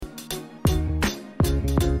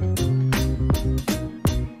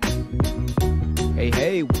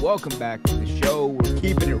Hey, welcome back to the show. We're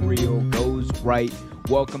keeping it real, goes right.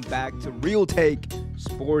 Welcome back to Real Take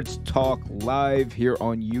Sports Talk live here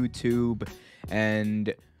on YouTube.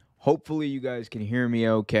 And hopefully you guys can hear me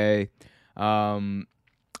okay.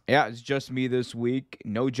 It's just me this week.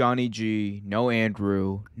 No Johnny G, no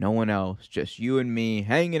Andrew, no one else. Just you and me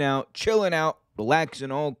hanging out, chilling out, relaxing,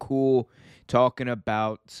 all cool, talking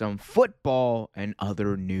about some football and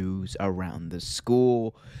other news around the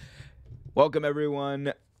school. Welcome,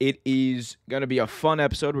 everyone. It is going to be a fun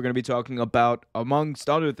episode. We're going to be talking about, amongst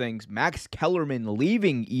other things, Max Kellerman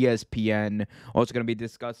leaving ESPN. Also going to be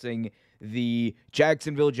discussing the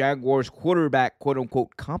Jacksonville Jaguars quarterback,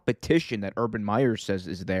 quote-unquote, competition that Urban Meyer says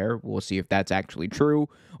is there. We'll see if that's actually true.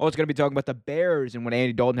 Also going to be talking about the Bears and what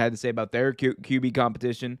Andy Dalton had to say about their QB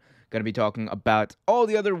competition. Going to be talking about all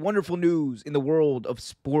the other wonderful news in the world of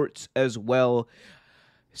sports as well.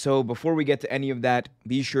 So before we get to any of that,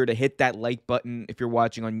 be sure to hit that like button if you're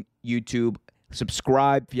watching on YouTube.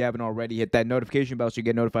 Subscribe if you haven't already. Hit that notification bell so you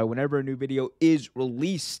get notified whenever a new video is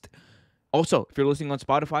released. Also, if you're listening on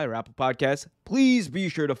Spotify or Apple Podcasts, please be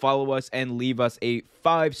sure to follow us and leave us a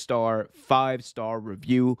 5-star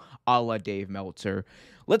review a la Dave Meltzer.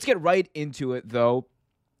 Let's get right into it, though,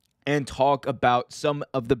 and talk about some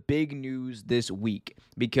of the big news this week,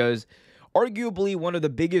 because arguably one of the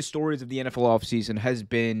biggest stories of the NFL offseason has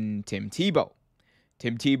been Tim Tebow.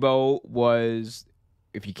 Tim Tebow was,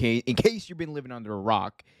 in case you've been living under a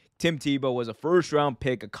rock, Tim Tebow was a first-round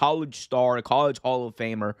pick, a college star, a college Hall of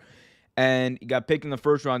Famer, and he got picked in the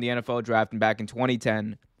first round of the NFL draft back in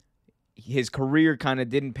 2010. His career kind of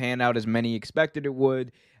didn't pan out as many expected it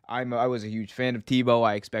would. I was a huge fan of Tebow.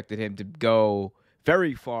 I expected him to go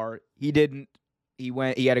very far. He didn't.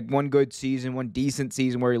 He had one good season, one decent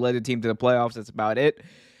season where he led the team to the playoffs. That's about it.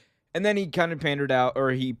 And then he kind of petered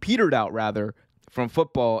out rather, from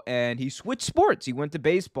football, and he switched sports. He went to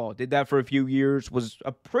baseball, did that for a few years, was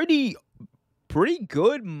a pretty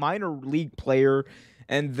good minor league player.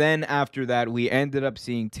 And then after that, we ended up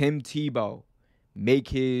seeing Tim Tebow make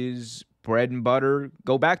his bread and butter,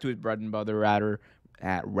 go back to his bread and butter rather.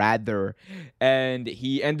 And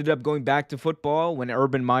he ended up going back to football when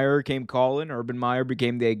Urban Meyer came calling. Urban Meyer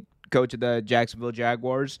became the coach of the Jacksonville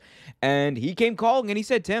Jaguars. And he came calling and he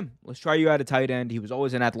said, Tim, let's try you out at tight end. He was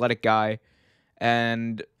always an athletic guy.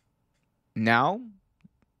 And now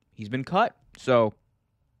he's been cut. So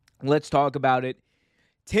let's talk about it.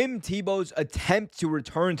 Tim Tebow's attempt to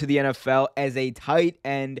return to the NFL as a tight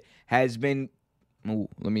end has been... let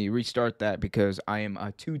me restart that because I am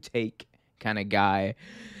a two-take kind of guy.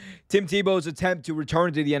 Tim Tebow's attempt to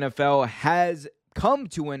return to the NFL has come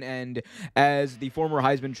to an end as the former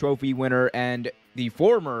Heisman Trophy winner and the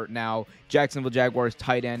former now Jacksonville Jaguars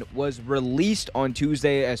tight end was released on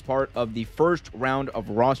Tuesday as part of the first round of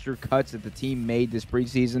roster cuts that the team made this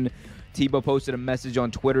preseason. Tebow posted a message on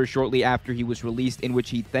Twitter shortly after he was released in which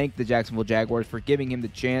he thanked the Jacksonville Jaguars for giving him the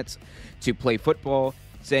chance to play football,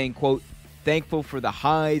 saying, quote, thankful for the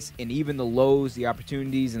highs and even the lows, the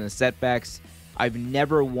opportunities and the setbacks. I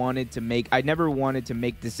never wanted to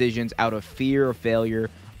make decisions out of fear of failure.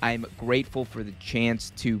 I'm grateful for the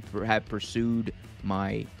chance to have pursued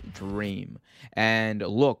my dream. And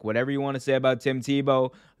look, whatever you want to say about Tim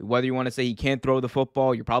Tebow, whether you want to say he can't throw the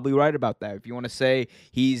football, you're probably right about that. If you want to say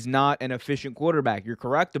he's not an efficient quarterback, you're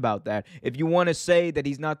correct about that. If you want to say that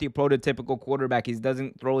he's not the prototypical quarterback, he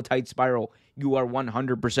doesn't throw a tight spiral, you are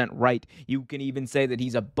 100% right. You can even say that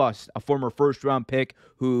he's a bust, a former first-round pick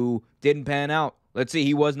who didn't pan out. Let's see,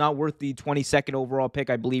 he was not worth the 22nd overall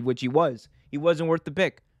pick, I believe, which he was. He wasn't worth the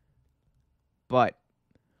pick. But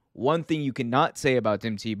one thing you cannot say about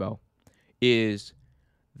Tim Tebow is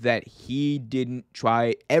that he didn't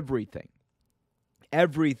try everything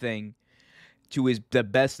to the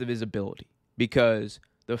best of his ability. Because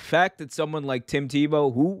the fact that someone like Tim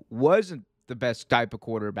Tebow, who wasn't the best type of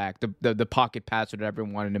quarterback, the pocket passer that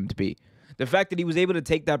everyone wanted him to be, the fact that he was able to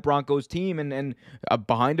take that Broncos team and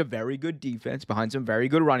behind a very good defense, behind some very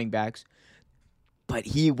good running backs, but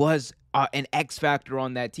he was an X factor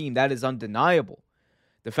on that team. That is undeniable.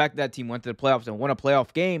 The fact that team went to the playoffs and won a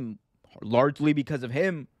playoff game largely because of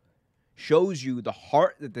him shows you the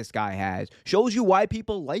heart that this guy has, shows you why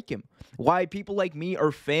people like him, why people like me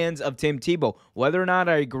are fans of Tim Tebow. Whether or not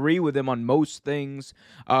I agree with him on most things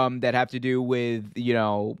that have to do with,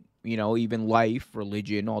 even life,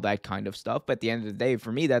 religion, all that kind of stuff. But at the end of the day,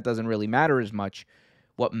 for me, that doesn't really matter as much.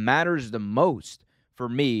 What matters the most for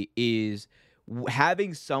me is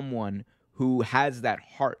having someone who has that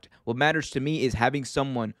heart. What matters to me is having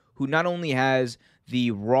someone who not only has the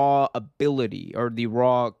raw ability or the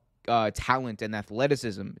raw talent and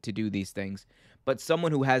athleticism to do these things, but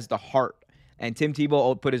someone who has the heart And Tim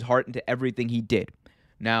Tebow put his heart into everything he did.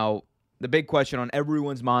 Now, the big question on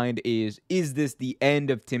everyone's mind is this the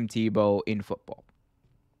end of Tim Tebow in football?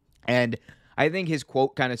 And I think his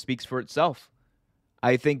quote kind of speaks for itself.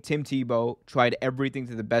 I think Tim Tebow tried everything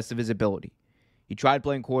to the best of his ability. He tried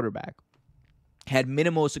playing quarterback, had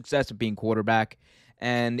minimal success at being quarterback,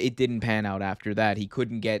 and it didn't pan out after that. He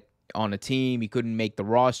couldn't get on a team. He couldn't make the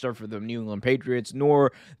roster for the New England Patriots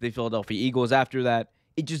nor the Philadelphia Eagles after that.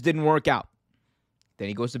 It just didn't work out. Then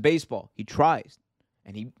he goes to baseball. He tries.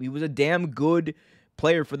 And he was a damn good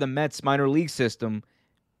player for the Mets minor league system.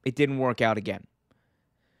 It didn't work out again.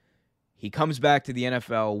 He comes back to the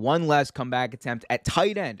NFL, one last comeback attempt at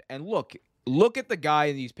tight end. And look at the guy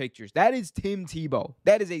in these pictures. That is Tim Tebow.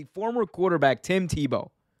 That is a former quarterback, Tim Tebow.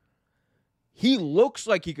 He looks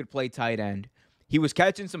like he could play tight end. He was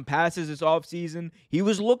catching some passes this offseason. He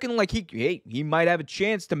was looking like he might have a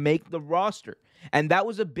chance to make the roster. And that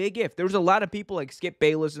was a big if. There was a lot of people like Skip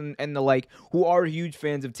Bayless and the like who are huge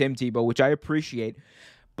fans of Tim Tebow, which I appreciate,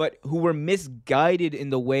 but who were misguided in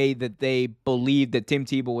the way that they believed that Tim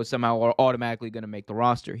Tebow was somehow automatically going to make the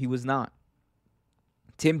roster. He was not.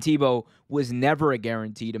 Tim Tebow was never a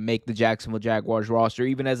guarantee to make the Jacksonville Jaguars roster,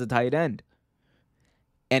 even as a tight end.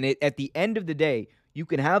 And at the end of the day, you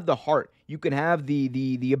can have the heart, you can have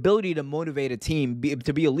the ability to motivate a team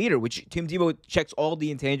to be a leader, which Tim Tebow checks all the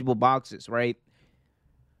intangible boxes, right?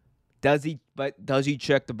 Does he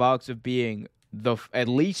check the box of being at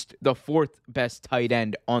least the fourth best tight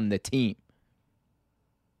end on the team?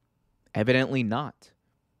 Evidently not.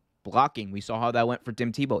 Blocking, we saw how that went for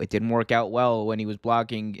Tim Tebow. It didn't work out well when he was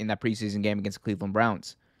blocking in that preseason game against the Cleveland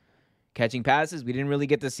Browns. Catching passes, we didn't really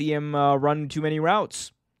get to see him run too many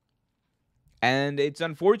routes. And it's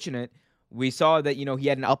unfortunate. We saw that, he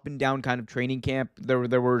had an up and down kind of training camp. There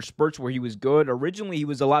were spurts where he was good. Originally, he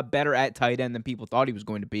was a lot better at tight end than people thought he was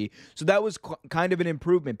going to be. So that was kind of an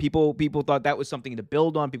improvement. People thought that was something to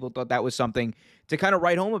build on. People thought that was something to kind of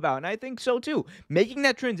write home about. And I think so too. Making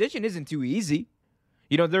that transition isn't too easy.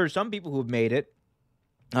 There are some people who have made it.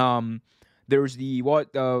 There's the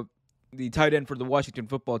tight end for the Washington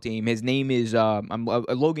football team. His name is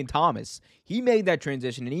Logan Thomas. He made that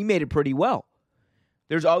transition, and he made it pretty well.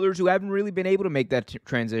 There's others who haven't really been able to make that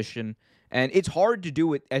transition, and it's hard to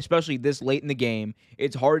do it, especially this late in the game.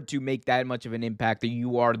 It's hard to make that much of an impact that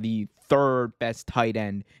you are the third best tight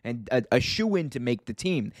end and a shoo-in to make the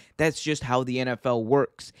team. That's just how the NFL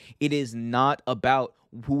works. It is not about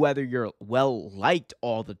whether you're well-liked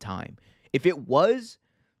all the time. If it was,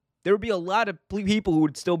 there would be a lot of people who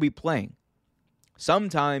would still be playing.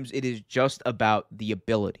 Sometimes it is just about the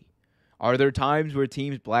ability. Are there times where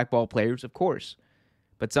teams blackball players? Of course.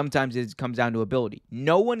 But sometimes it comes down to ability.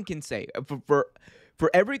 No one can say, for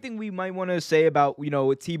everything we might want to say about,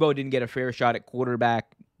 Tebow didn't get a fair shot at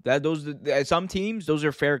quarterback. Some teams, those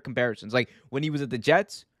are fair comparisons. Like when he was at the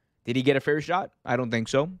Jets, did he get a fair shot? I don't think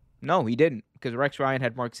so. No, he didn't, because Rex Ryan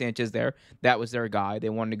had Mark Sanchez there. That was their guy.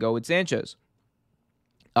 They wanted to go with Sanchez.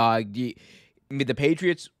 The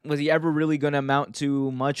Patriots, was he ever really going to amount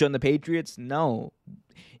to much on the Patriots? No.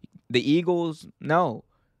 The Eagles, no.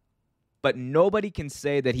 But nobody can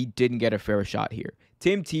say that he didn't get a fair shot here.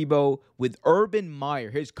 Tim Tebow with Urban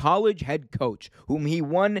Meyer, his college head coach, whom he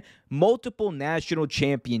won multiple national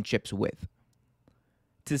championships with.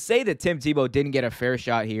 To say that Tim Tebow didn't get a fair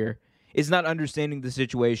shot here is not understanding the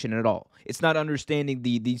situation at all. It's not understanding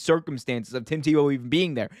the circumstances of Tim Tebow even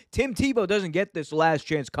being there. Tim Tebow doesn't get this last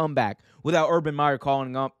chance comeback without Urban Meyer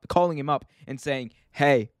calling him up and saying,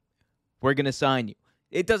 hey, we're going to sign you.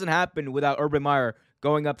 It doesn't happen without Urban Meyer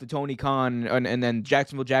going up to Tony Khan and then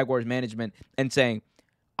Jacksonville Jaguars management and saying,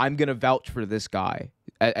 I'm going to vouch for this guy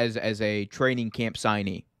as a training camp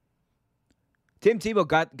signee. Tim Tebow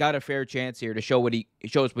got a fair chance here to show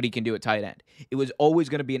us what he can do at tight end. It was always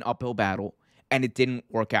going to be an uphill battle, and it didn't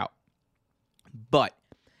work out. But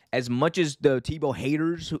as much as the Tebow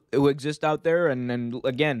haters who exist out there, and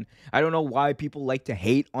again, I don't know why people like to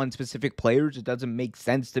hate on specific players. It doesn't make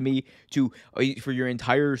sense to me for your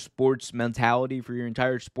entire sports mentality, for your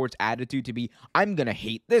entire sports attitude to be, I'm going to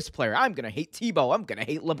hate this player. I'm going to hate Tebow. I'm going to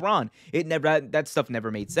hate LeBron. That stuff never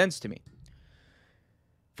made sense to me.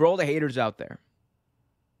 For all the haters out there,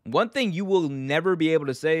 one thing you will never be able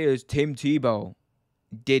to say is Tim Tebow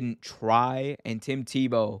didn't try and Tim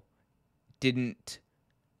Tebow didn't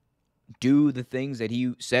do the things that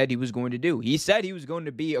he said he was going to do. He said he was going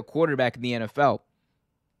to be a quarterback in the NFL.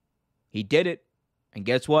 He did it. And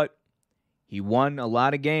guess what? He won a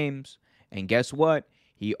lot of games. And guess what?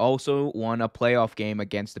 He also won a playoff game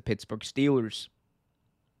against the Pittsburgh Steelers.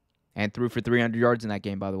 And threw for 300 yards in that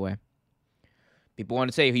game, by the way. People want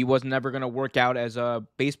to say he was never going to work out as a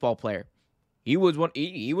baseball player. He was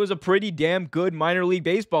a pretty damn good minor league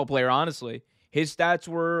baseball player, honestly. His stats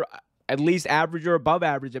were at least average or above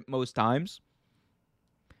average at most times.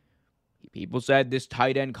 People said this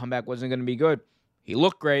tight end comeback wasn't going to be good. He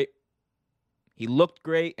looked great. He looked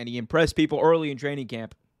great, and he impressed people early in training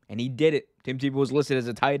camp, and he did it. Tim Tebow was listed as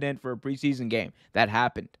a tight end for a preseason game. That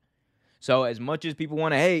happened. So as much as people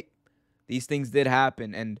want to hate, these things did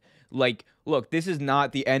happen. And, look, this is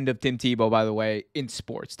not the end of Tim Tebow, by the way, in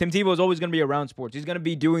sports. Tim Tebow is always going to be around sports. He's going to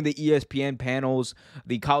be doing the ESPN panels,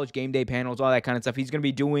 the college game day panels, all that kind of stuff. He's going to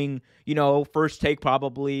be doing, First Take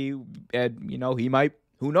probably. He might.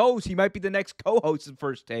 Who knows? He might be the next co-host of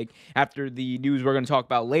First Take after the news we're going to talk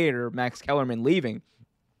about later, Max Kellerman leaving.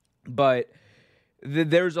 But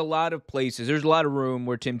there's a lot of places, there's a lot of room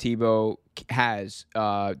where Tim Tebow has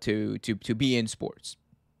to be in sports.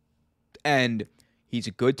 And he's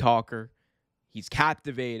a good talker. He's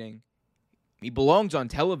captivating. He belongs on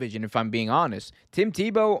television, if I'm being honest. Tim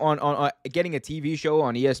Tebow on getting a TV show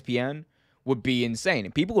on ESPN would be insane.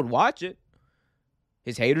 And people would watch it.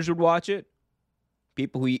 His haters would watch it.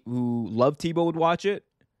 People who love Tebow would watch it,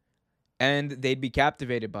 and they'd be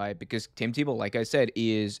captivated by it because Tim Tebow, like I said,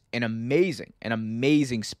 is an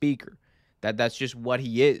amazing speaker. That's just what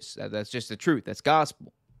he is. That's just the truth. That's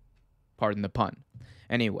gospel. Pardon the pun.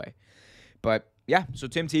 Anyway, but yeah, so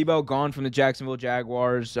Tim Tebow gone from the Jacksonville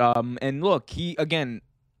Jaguars. And look,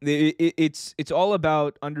 it's all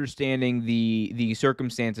about understanding the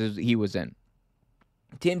circumstances he was in.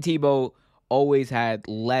 Tim Tebow always had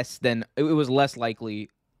it was less likely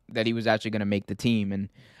that he was actually going to make the team, and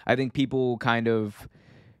I think people kind of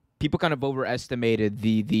overestimated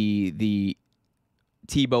the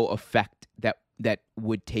Tebow effect that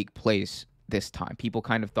would take place this time. People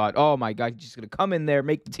kind of thought, oh my God, he's just going to come in there,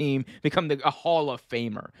 make the team, become a Hall of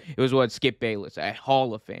Famer. It was what Skip Bayless, a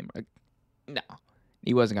Hall of Famer. Like, no,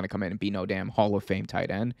 he wasn't going to come in and be no damn Hall of Fame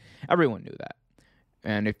tight end. Everyone knew that,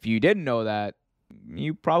 and if you didn't know that,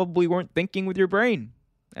 you probably weren't thinking with your brain.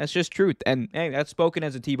 That's just truth. And hey, that's spoken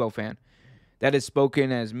as a Tebow fan. That is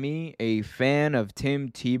spoken as me, a fan of Tim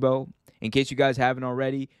Tebow. In case you guys haven't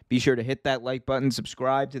already, be sure to hit that like button,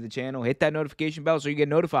 subscribe to the channel, hit that notification bell so you get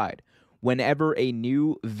notified whenever a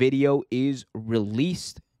new video is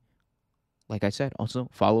released. Like I said, also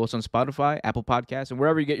follow us on Spotify, Apple Podcasts, and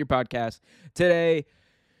wherever you get your podcasts. Today,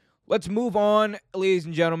 let's move on, ladies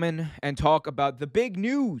and gentlemen, and talk about the big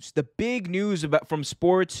news. The big news from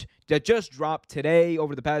sports that just dropped today,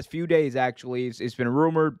 over the past few days, actually. It's been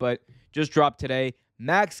rumored, but just dropped today.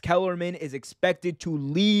 Max Kellerman is expected to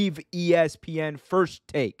leave ESPN First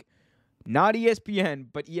Take. Not ESPN,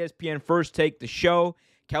 but ESPN First Take, the show.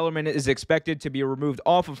 Kellerman is expected to be removed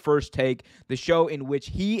off of First Take, the show in which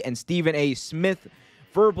he and Stephen A. Smith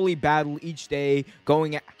verbally battle each day,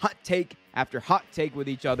 going at hot take after hot take with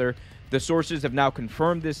each other. The sources have now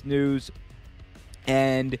confirmed this news,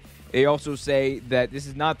 and they also say that this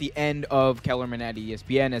is not the end of Kellerman at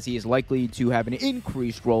ESPN, as he is likely to have an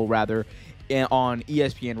increased role, on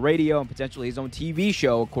ESPN Radio and potentially his own TV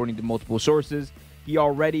show, according to multiple sources. He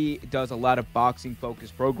already does a lot of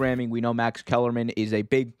boxing-focused programming. We know Max Kellerman is a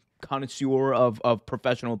big connoisseur of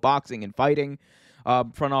professional boxing and fighting.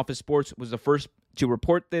 Front Office Sports was the first to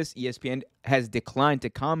report this. ESPN has declined to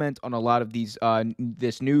comment on a lot of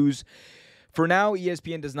this news. For now,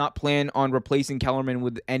 ESPN does not plan on replacing Kellerman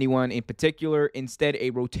with anyone in particular. Instead, a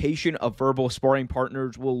rotation of verbal sparring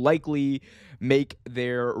partners will likely make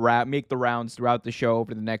the rounds throughout the show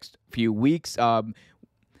over the next few weeks.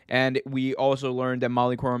 And we also learned that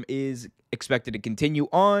Molly Quorum is expected to continue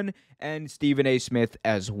on, and Stephen A. Smith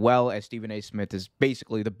as well, as Stephen A. Smith is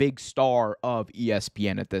basically the big star of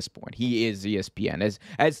ESPN at this point. He is ESPN.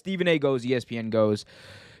 As Stephen A. goes, ESPN goes.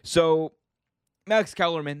 So Max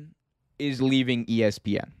Kellerman is leaving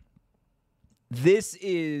ESPN. This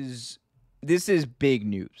is big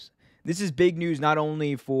news. This is big news not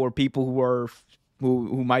only for people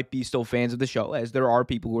who might be still fans of the show, as there are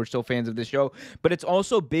people who are still fans of the show, but it's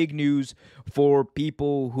also big news for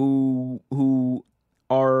people who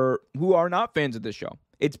are not fans of the show.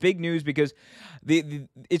 It's big news because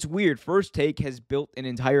it's weird. First Take has built an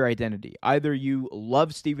entire identity. Either you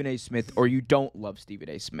love Stephen A. Smith or you don't love Stephen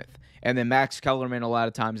A. Smith. And then Max Kellerman a lot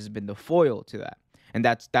of times has been the foil to that. And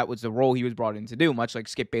that was the role he was brought in to do, much like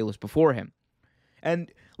Skip Bayless before him.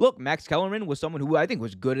 And look, Max Kellerman was someone who I think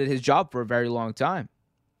was good at his job for a very long time.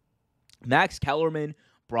 Max Kellerman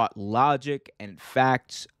brought logic and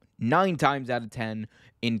facts 9 times out of 10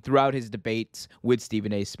 throughout his debates with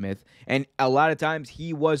Stephen A. Smith. And a lot of times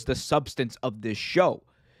he was the substance of this show.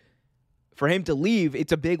 for him to leave,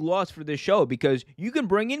 it's a big loss for this show because you can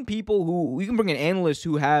bring in analysts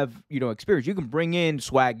who have, experience. You can bring in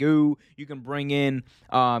Swagoo, you can bring in,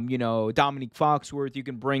 Dominique Foxworth, you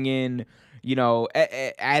can bring in,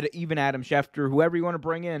 even Adam Schefter, whoever you want to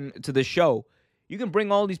bring in to the show. You can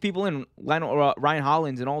bring all these people in, Ryan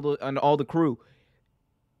Hollins and all the crew.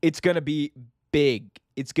 It's gonna be big.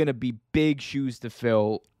 It's gonna be big shoes to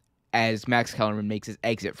fill as Max Kellerman makes his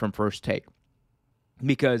exit from First Take,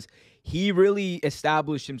 because he really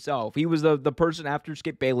established himself. He was the person after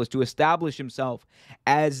Skip Bayless to establish himself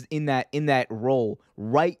as in that role,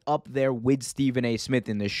 right up there with Stephen A. Smith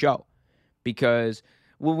in the show. Because,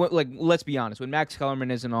 let's be honest, when Max Kellerman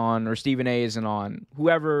isn't on or Stephen A. isn't on,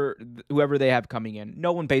 whoever they have coming in,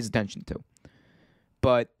 no one pays attention to.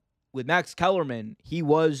 But with Max Kellerman, he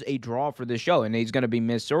was a draw for the show, and he's going to be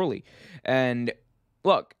missed early. And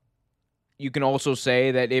look, you can also say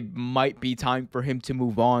that it might be time for him to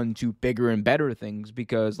move on to bigger and better things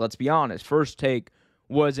because, let's be honest, First Take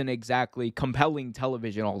wasn't exactly compelling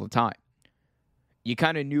television all the time. You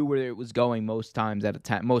kind of knew where it was going most times that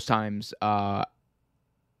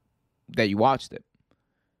you watched it.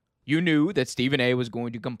 You knew that Stephen A. was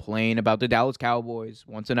going to complain about the Dallas Cowboys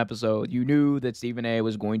once an episode. You knew that Stephen A.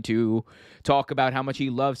 was going to talk about how much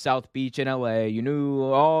he loves South Beach in L.A. You knew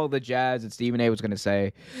all the jazz that Stephen A. was going to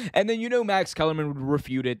say. And then you knew Max Kellerman would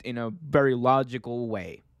refute it in a very logical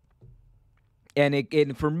way.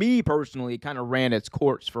 And for me personally, it kind of ran its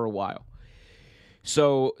course for a while.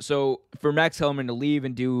 So for Max Kellerman to leave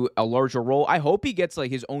and do a larger role, I hope he gets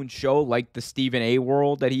his own show like the Stephen A.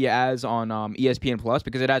 World that he has on ESPN Plus,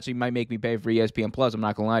 because it actually might make me pay for ESPN Plus. I'm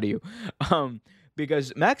not gonna lie to you,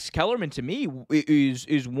 because Max Kellerman to me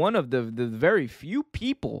is one of the very few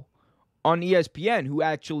people on ESPN who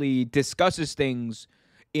actually discusses things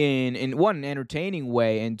in one, an entertaining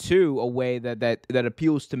way, and two, a way that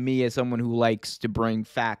appeals to me as someone who likes to bring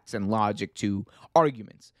facts and logic to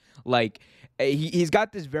arguments. He's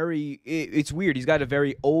got this it's weird. He's got a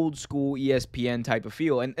very old school ESPN type of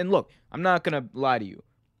feel. And look, I'm not going to lie to you.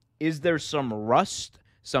 Is there some rust,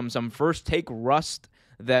 some First Take rust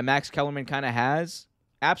that Max Kellerman kind of has?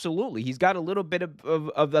 Absolutely. He's got a little bit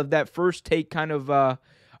of that First Take kind of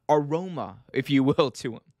aroma, if you will,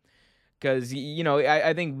 to him. Because,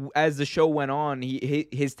 I think as the show went on,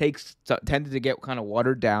 his takes tended to get kind of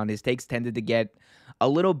watered down. His takes tended to get a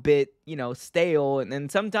little bit, stale, and then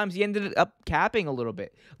sometimes he ended up capping a little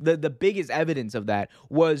bit. The biggest evidence of that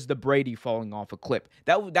was the Brady falling off a cliff.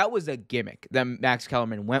 That was a gimmick that Max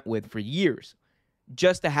Kellerman went with for years,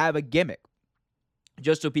 just to have a gimmick,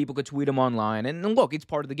 just so people could tweet him online. And look, it's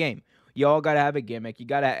part of the game. You all got to have a gimmick. You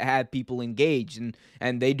got to have people engaged,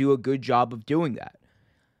 and they do a good job of doing that.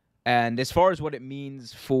 And as far as what it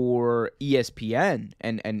means for ESPN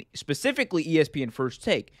and specifically ESPN First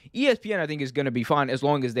Take, ESPN I think is going to be fine as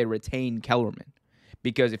long as they retain Kellerman,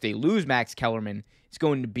 because if they lose Max Kellerman,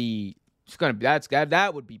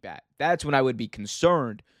 that would be bad. That's when I would be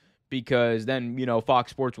concerned, because then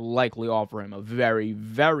Fox Sports will likely offer him a very,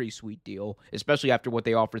 very sweet deal, especially after what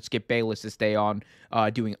they offered Skip Bayless to stay on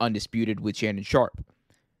doing Undisputed with Shannon Sharpe.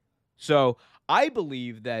 So I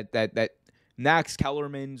believe that Max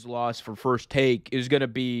Kellerman's loss for First Take it's going to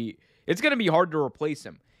be hard to replace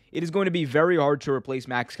him. It is going to be very hard to replace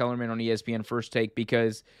Max Kellerman on ESPN First Take,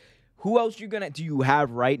 because who else do you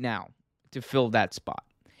have right now to fill that spot?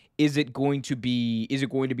 Is it going to be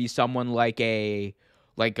someone like a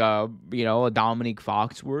Dominique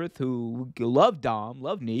Foxworth, who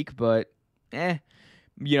love Neek, but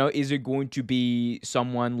is it going to be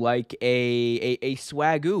someone like a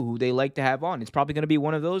Swagoo who they like to have on? It's probably going to be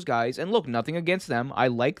one of those guys. And look, nothing against them. I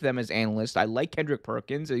like them as analysts. I like Kendrick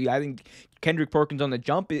Perkins. I think Kendrick Perkins on the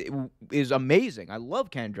jump is amazing. I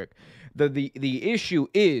love Kendrick. The issue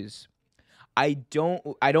is I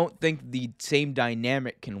don't think the same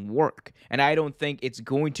dynamic can work. And I don't think it's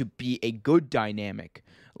going to be a good dynamic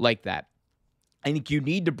like that. I think you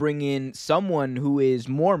need to bring in someone who is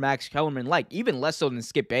more Max Kellerman-like, even less so than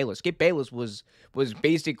Skip Bayless. Skip Bayless was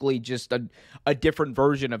basically just a different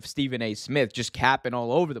version of Stephen A. Smith, just capping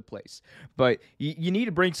all over the place. But you need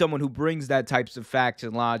to bring someone who brings that types of facts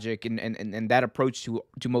and logic and that approach to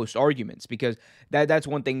most arguments, because that's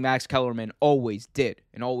one thing Max Kellerman always did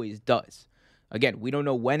and always does. Again, we don't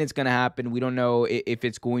know when it's going to happen. We don't know if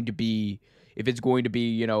it's going to be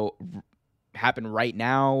happen right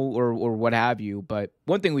now or what have you. But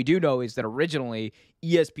one thing we do know is that originally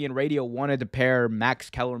ESPN Radio wanted to pair Max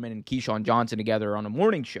Kellerman and Keyshawn Johnson together on a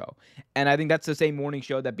morning show. And I think that's the same morning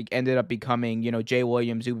show that ended up becoming, Jay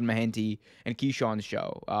Williams, Zubin Mehenti, and Keyshawn's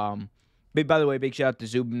show. By the way, big shout out to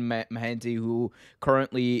Zubin Mehenti, who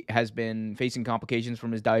currently has been facing complications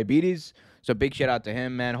from his diabetes. So big shout out to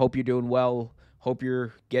him, man. Hope you're doing well. Hope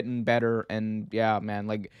you're getting better. And yeah, man,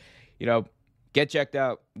 like, get checked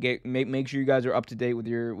out. Make sure you guys are up to date with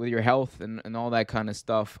your health and all that kind of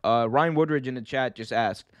stuff. Ryan Woodridge in the chat just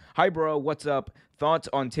asked, "Hi, bro. What's up? Thoughts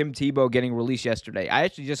on Tim Tebow getting released yesterday?" I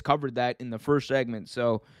actually just covered that in the first segment.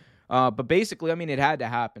 So, but basically, I mean, it had to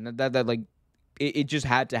happen. It just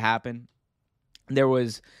had to happen. There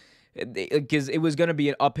was, because it was going to be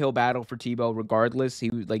an uphill battle for Tebow regardless. He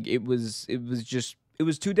was like, it was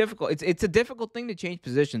too difficult. It's a difficult thing to change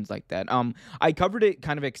positions like that. I covered it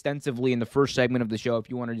kind of extensively in the first segment of the show. If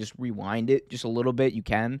you want to just rewind it just a little bit, you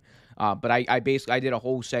can. But I did a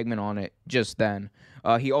whole segment on it just then.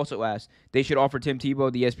 He also asked, they should offer Tim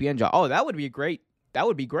Tebow the ESPN job. Oh, that would be great. That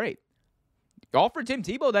would be great. Offer Tim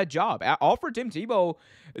Tebow that job. Offer Tim Tebow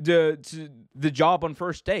the job on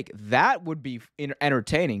First Take. That would be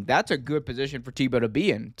entertaining. That's a good position for Tebow to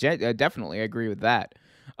be in. Definitely, I agree with that.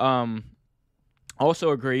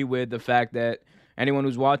 Also agree with the fact that anyone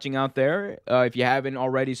who's watching out there, if you haven't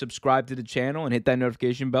already subscribed to the channel and hit that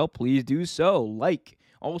notification bell, please do so. Like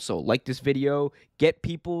this video. Get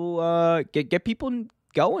people get people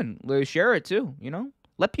going. Share it too,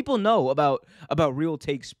 Let people know about Real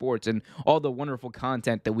Take Sports and all the wonderful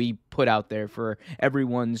content that we put out there for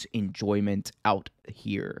everyone's enjoyment out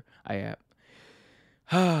here.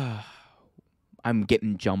 I'm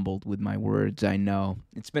getting jumbled with my words, I know.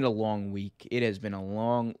 It's been a long week. It has been a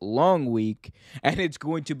long, long week, and it's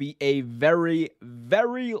going to be a very,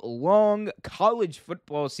 very long college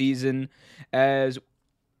football season, as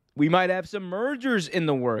we might have some mergers in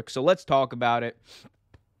the works. So let's talk about it.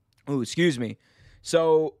 Oh, excuse me.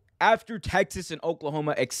 So after Texas and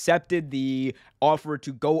Oklahoma accepted the offer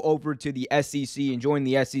to go over to the SEC and join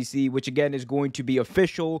the SEC, which again is going to be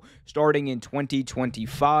official starting in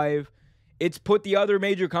 2025, it's put the other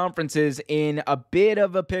major conferences in a bit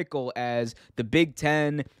of a pickle, as the Big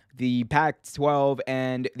Ten, the Pac-12,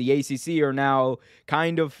 and the ACC are now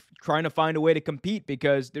kind of trying to find a way to compete,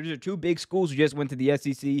 because there's are two big schools who just went to the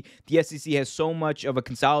SEC. The SEC has so much of a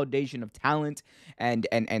consolidation of talent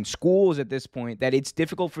and schools at this point that it's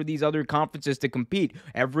difficult for these other conferences to compete.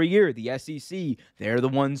 Every year, the SEC, they're the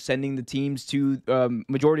ones sending the teams to,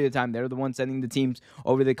 majority of the time, they're the ones sending the teams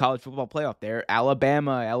over the college football playoff. They're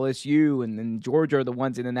Alabama, LSU, and then Georgia are the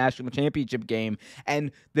ones in the national championship game.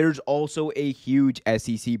 And there's also a huge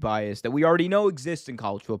SEC bias that we already know exists in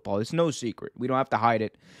college football. It's no secret. We don't have to hide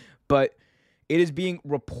it. But it is being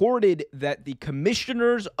reported that the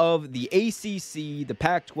commissioners of the ACC, the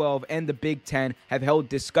Pac-12, and the Big Ten have held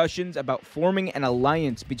discussions about forming an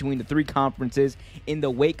alliance between the three conferences in the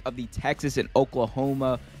wake of the Texas and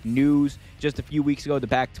Oklahoma news. Just a few weeks ago, the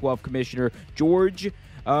Pac-12 commissioner, George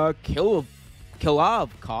Kilavkov,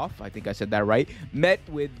 I think I said that right, met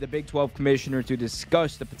with the Big 12 commissioner to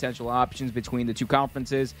discuss the potential options between the two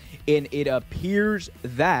conferences, and it appears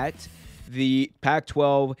that the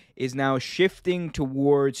Pac-12 is now shifting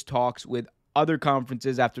towards talks with other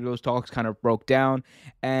conferences after those talks kind of broke down,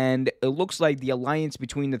 and it looks like the alliance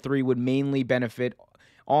between the three would mainly benefit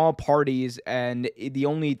all parties, and the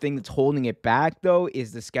only thing that's holding it back, though,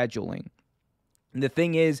 is the scheduling. And the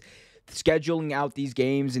thing is, scheduling out these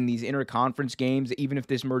games and these interconference games, even if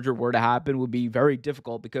this merger were to happen, would be very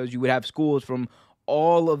difficult, because you would have schools from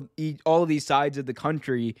all of these sides of the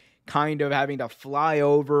country kind of having to fly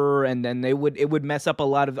over, and then it would mess up a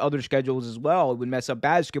lot of other schedules as well. It would mess up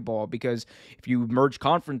basketball, because if you merge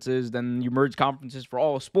conferences, then you merge conferences for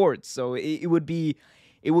all sports. So it would be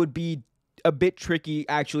a bit tricky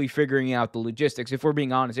actually figuring out the logistics. If we're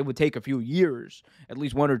being honest, it would take a few years, at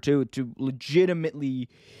least one or two, to legitimately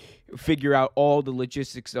figure out all the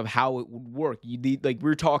logistics of how it would work.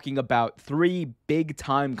 We're talking about three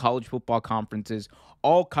big-time college football conferences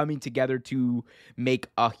all coming together to make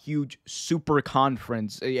a huge super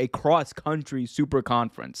conference, a cross-country super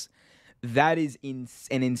conference. That is an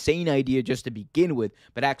insane idea just to begin with,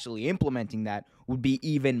 but actually implementing that would be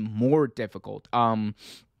even more difficult. And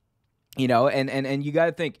you got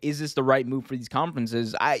to think, is this the right move for these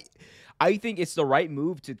conferences? I think it's the right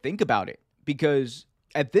move to think about it, because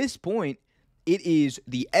at this point, it is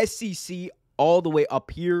the SEC all the way up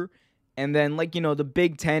here, and then, the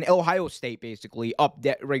Big Ten, Ohio State basically up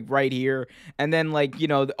right here, and then,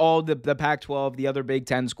 all the Pac-12, the other Big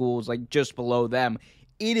Ten schools, just below them.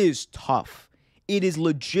 It is tough. It is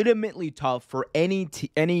legitimately tough for any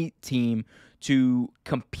team to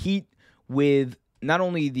compete with not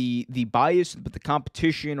only the bias, but the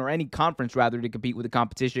competition, or any conference rather, to compete with the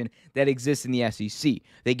competition that exists in the SEC.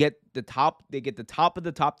 They get the top of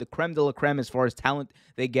the top, the creme de la creme as far as talent.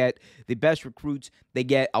 They get the best recruits. They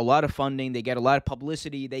get a lot of funding. They get a lot of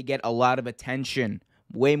publicity. They get a lot of attention,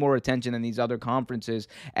 way more attention than these other conferences.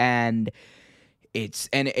 And it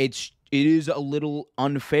is a little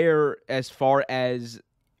unfair as far as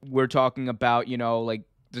we're talking about, like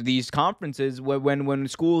these conferences when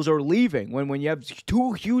schools are leaving, when you have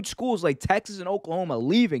two huge schools like Texas and Oklahoma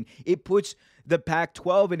leaving, it puts the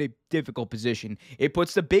Pac-12 in a difficult position. It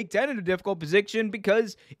puts the Big Ten in a difficult position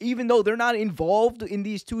because even though they're not involved in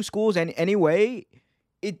these two schools in any way,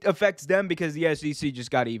 it affects them because the SEC just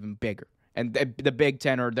got even bigger. And the Big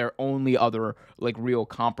Ten are their only other like real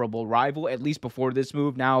comparable rival, at least before this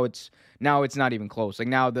move. Now it's not even close. Like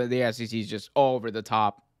now the SEC is just over the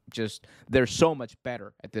top. Just they're so much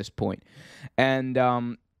better at this point. And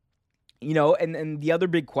and the other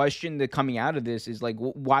big question that coming out of this is like,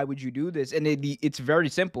 why would you do this? And it's very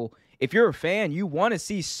simple. If you're a fan, you want to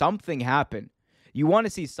see something happen. You want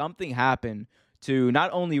to see something happen to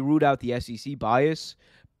not only root out the SEC bias,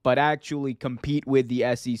 but actually compete with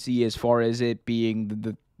the SEC as far as it being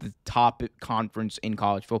the top conference in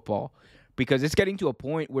college football. Because it's getting to a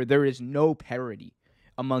point where there is no parity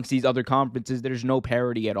amongst these other conferences. There's no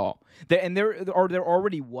parity at all. There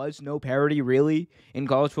already was no parity really in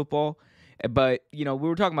college football. But, we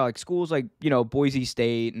were talking about like schools like, Boise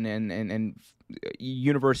State and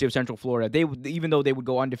University of Central Florida. Even though they would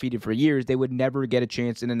go undefeated for years, they would never get a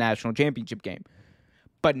chance in the national championship game.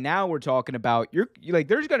 But now we're talking about you're like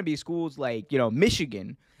there's going to be schools like,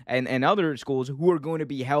 Michigan and other schools who are going to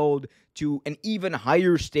be held to an even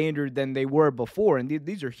higher standard than they were before. And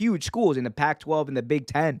these are huge schools in the Pac-12 and the Big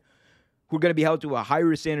Ten who are going to be held to a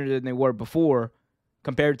higher standard than they were before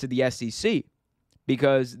compared to the SEC.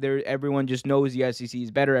 Because everyone just knows the SEC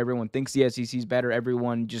is better. Everyone thinks the SEC is better.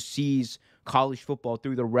 Everyone just sees college football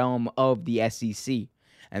through the realm of the SEC.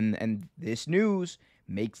 And this news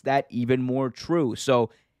makes that even more true. So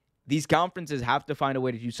these conferences have to find a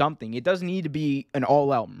way to do something. It doesn't need to be an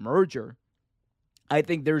all-out merger. I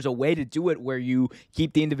think there's a way to do it where you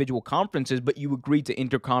keep the individual conferences, but you agree to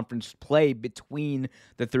interconference play between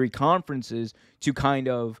the three conferences to kind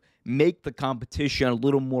of make the competition a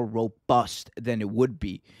little more robust than it would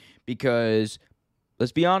be. Because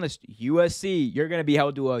let's be honest, USC, you're going to be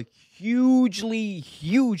held to a hugely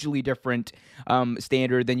different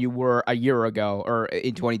standard than you were a year ago or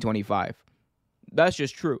in 2025. That's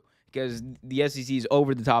just true because the SEC is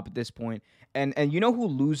over the top at this point. And you know who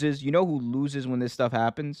loses? You know who loses when this stuff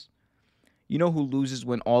happens? You know who loses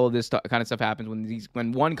when all of this kind of stuff happens?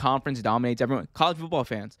 When one conference dominates everyone? College football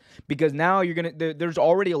fans. Because now there's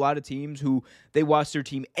already a lot of teams who they watch their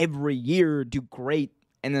team every year do great,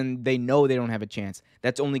 and then they know they don't have a chance.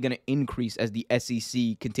 That's only going to increase as the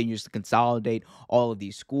SEC continues to consolidate all of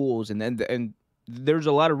these schools. And there's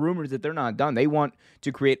a lot of rumors that they're not done. They want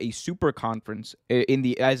to create a super conference in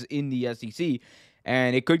the SEC.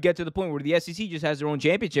 And it could get to the point where the SEC just has their own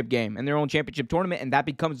championship game and their own championship tournament, and that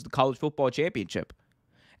becomes the college football championship.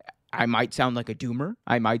 I might sound like a doomer.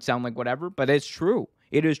 I might sound like whatever, but it's true.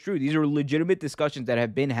 It is true. These are legitimate discussions that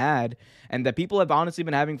have been had and that people have honestly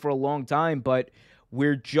been having for a long time, but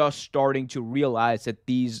we're just starting to realize that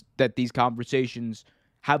these conversations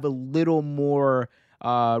have a little more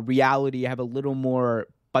reality, have a little more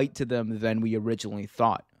bite to them than we originally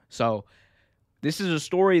thought. So this is a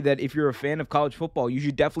story that if you're a fan of college football, you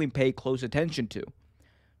should definitely pay close attention to,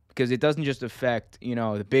 because it doesn't just affect,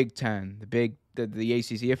 the Big Ten, the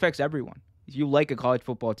ACC. It affects everyone. If you like a college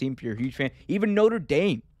football team, if you're a huge fan, even Notre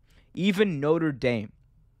Dame,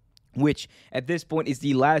 which at this point is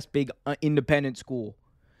the last big independent school,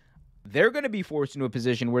 they're going to be forced into a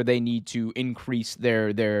position where they need to increase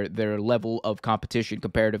their level of competition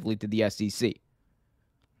comparatively to the SEC.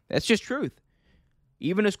 That's just truth.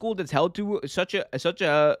 Even a school that's held to such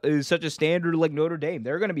a standard like Notre Dame,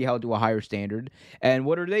 they're going to be held to a higher standard. And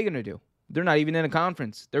what are they going to do? They're not even in a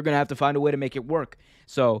conference. They're going to have to find a way to make it work.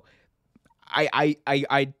 So I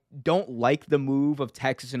don't like the move of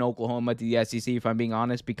Texas and Oklahoma to the SEC, if I'm being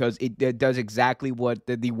honest, because it does exactly what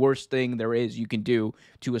the worst thing there is you can do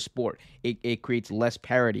to a sport. It creates less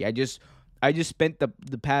parity. I just spent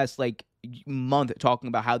the past month talking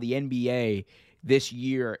about how the NBA this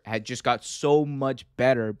year had just got so much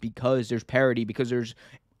better because there's parity, because there's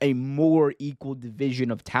a more equal division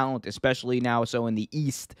of talent, especially now so in the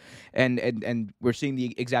East. And we're seeing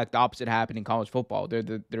the exact opposite happen in college football.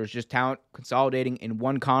 There's just talent consolidating in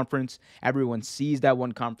one conference. Everyone sees that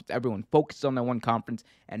one conference. Everyone focuses on that one conference,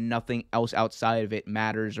 and nothing else outside of it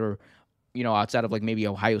matters, or, outside of maybe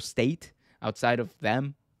Ohio State. Outside of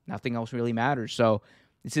them, nothing else really matters. So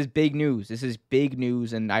this is big news. This is big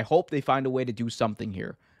news, and I hope they find a way to do something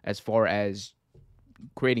here as far as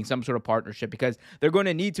creating some sort of partnership, because they're going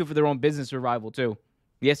to need to for their own business survival too.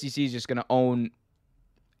 The SEC is just going to own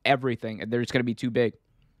everything, and they're just going to be too big.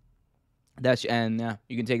 You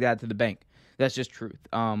can take that to the bank. That's just truth.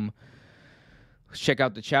 Let's check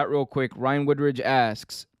out the chat real quick. Ryan Woodridge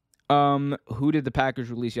asks, who did the Packers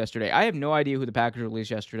release yesterday? I have no idea who the Packers released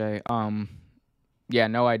yesterday. Yeah,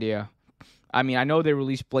 no idea. I mean, I know they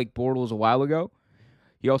released Blake Bortles a while ago.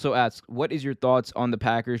 He also asks, what is your thoughts on the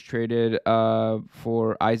Packers traded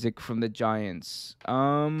for Isaac from the Giants?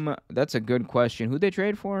 That's a good question. Who'd they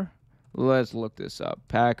trade for? Let's look this up.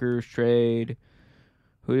 Packers trade.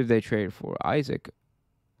 Who did they trade for? Isaac.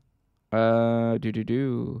 Green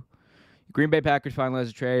Bay Packers finalized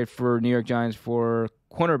a trade for New York Giants for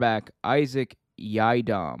cornerback Isaac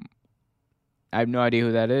Yiadom. I have no idea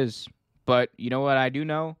who that is. But you know what I do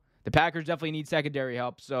know? The Packers definitely need secondary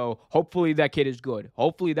help, so hopefully that kid is good.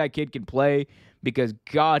 Hopefully that kid can play, because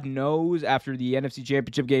God knows after the NFC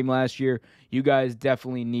Championship game last year, you guys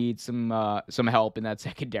definitely need some help in that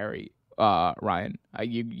secondary, Ryan.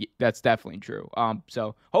 That's definitely true.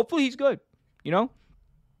 So hopefully he's good,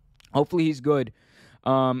 Hopefully he's good.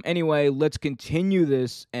 Anyway, let's continue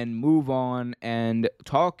this and move on and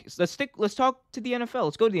talk. Let's talk to the NFL.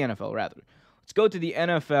 Let's go to the NFL, rather. Let's go to the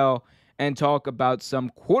NFL and talk about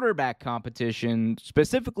some quarterback competition,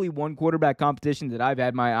 specifically one quarterback competition that I've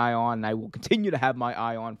had my eye on and I will continue to have my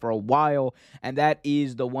eye on for a while, and that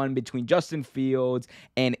is the one between Justin Fields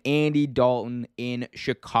and Andy Dalton in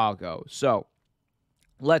Chicago. So,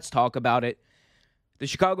 let's talk about it. The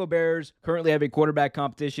Chicago Bears currently have a quarterback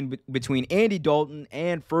competition between Andy Dalton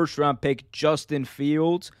and first-round pick Justin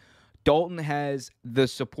Fields. Dalton has the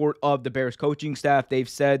support of the Bears coaching staff. They've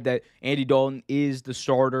said that Andy Dalton is the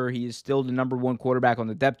starter. He is still the number one quarterback on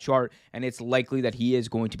the depth chart, and it's likely that he is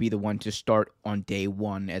going to be the one to start on day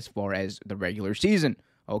one as far as the regular season.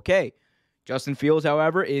 Okay. Justin Fields,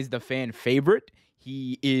 however, is the fan favorite.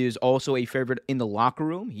 He is also a favorite in the locker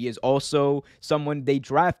room. He is also someone they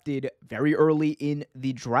drafted very early in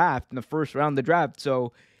the draft, in the first round of the draft.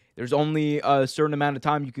 So there's only a certain amount of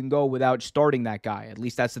time you can go without starting that guy. At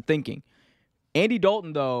least that's the thinking. Andy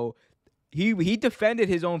Dalton, though, he defended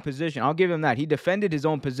his own position. I'll give him that. He defended his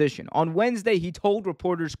own position. On Wednesday, he told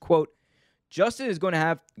reporters, quote, Justin is going to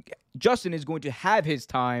have his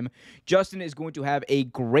time. Justin is going to have a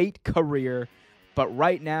great career, but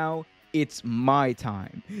right now it's my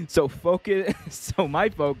time. So my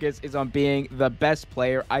focus is on being the best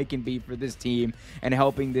player I can be for this team and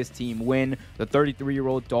helping this team win. The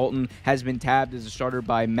 33-year-old Dalton has been tabbed as a starter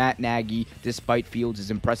by Matt Nagy despite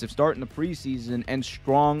Fields' impressive start in the preseason and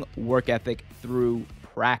strong work ethic through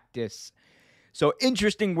practice. So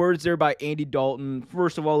interesting words there by Andy Dalton.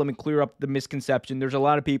 First of all, let me clear up the misconception. There's a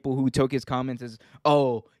lot of people who took his comments as,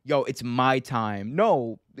 it's my time.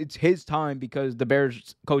 No, it's his time because the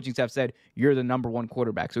Bears coaching staff said, you're the number one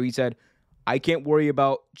quarterback. So he said, I can't worry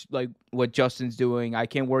about what Justin's doing. I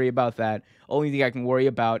can't worry about that. Only thing I can worry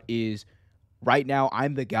about is right now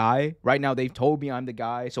I'm the guy. Right now they've told me I'm the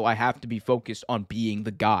guy, so I have to be focused on being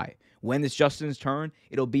the guy. When it's Justin's turn,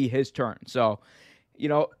 it'll be his turn. So,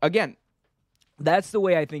 again, that's the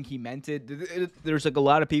way I think he meant it. There's a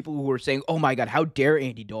lot of people who are saying, oh my God, how dare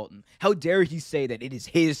Andy Dalton? How dare he say that it is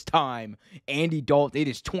his time? Andy Dalton, it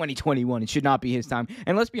is 2021. It should not be his time.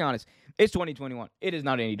 And let's be honest, it's 2021. It is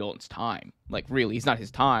not Andy Dalton's time. Really, it's not his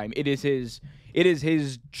time. It is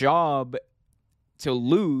his job to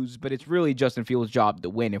lose, but it's really Justin Fields' job to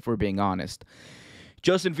win, if we're being honest.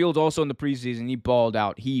 Justin Fields also in the preseason, he balled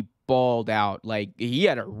out. He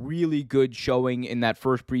had a really good showing in that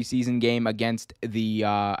first preseason game against the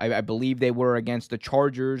I believe they were against the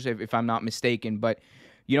Chargers, if I'm not mistaken. But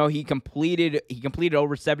he completed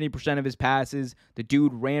over 70% of his passes. The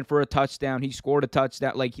dude ran for a touchdown. He scored a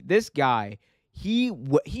touchdown. This guy,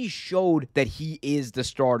 he showed that he is the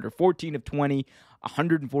starter. 14 of 20,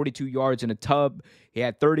 142 yards in a tub. He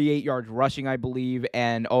had 38 yards rushing, I believe,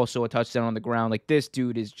 and also a touchdown on the ground. This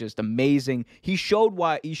dude is just amazing. He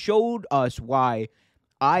showed us why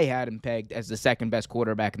I had him pegged as the second best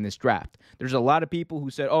quarterback in this draft. There's a lot of people who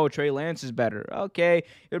said, "Oh, Trey Lance is better." Okay,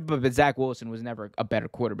 but Zach Wilson was never a better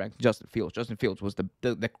quarterback than Justin Fields. Justin Fields was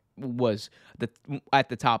was at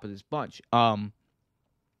the top of this bunch.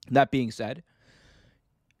 That being said,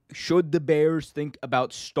 should the Bears think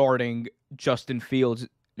about starting Justin Fields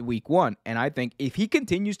week one? And I think if he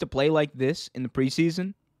continues to play like this in the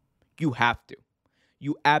preseason, you have to.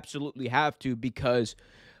 You absolutely have to, because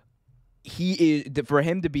for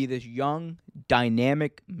him to be this young,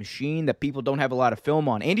 dynamic machine that people don't have a lot of film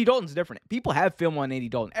on. Andy Dalton's different. People have film on Andy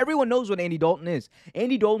Dalton. Everyone knows what Andy Dalton is.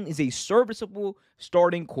 Andy Dalton is a serviceable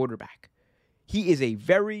starting quarterback. He is a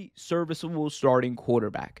very serviceable starting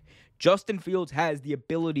quarterback. Justin Fields has the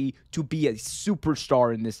ability to be a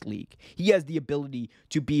superstar in this league. He has the ability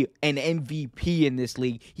to be an MVP in this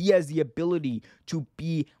league. He has the ability to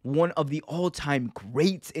be one of the all-time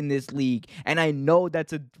greats in this league. And I know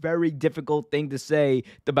that's a very difficult thing to say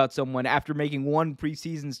about someone after making one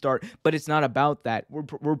preseason start, but it's not about that.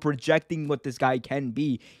 We're projecting what this guy can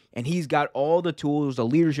be, and he's got all the tools, the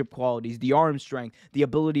leadership qualities, the arm strength, the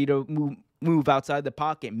ability to move outside the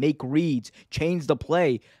pocket, make reads, change the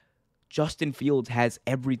play. Justin Fields has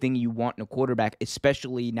everything you want in a quarterback,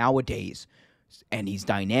 especially nowadays. And he's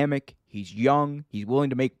dynamic. He's young. He's willing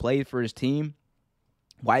to make plays for his team.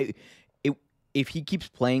 If he keeps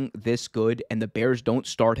playing this good and the Bears don't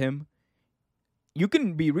start him, we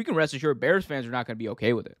can rest assured Bears fans are not going to be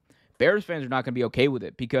okay with it. Bears fans are not going to be okay with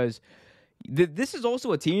it because this is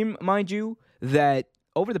also a team, mind you, that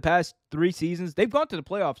over the past 3 seasons, they've gone to the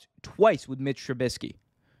playoffs twice with Mitch Trubisky.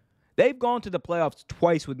 They've gone to the playoffs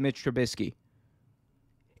twice with Mitch Trubisky.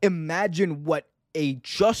 Imagine what a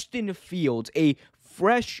Justin Fields, a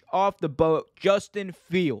fresh off the boat Justin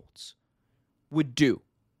Fields would do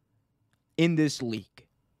in this league,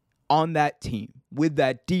 on that team, with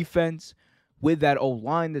that defense, with that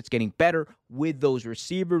O-line that's getting better, with those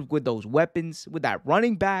receivers, with those weapons, with that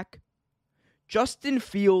running back. Justin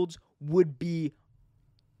Fields would be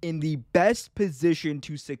in the best position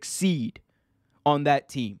to succeed on that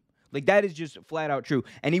team. Like, that is just flat out true.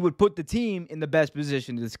 And he would put the team in the best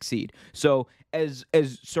position to succeed. So, as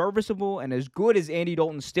serviceable and as good as Andy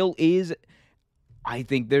Dalton still is, I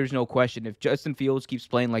think there's no question. If Justin Fields keeps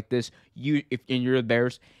playing like this, you're the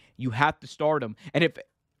Bears, you have to start him. And if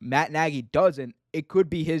Matt Nagy doesn't, it could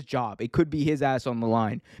be his job. It could be his ass on the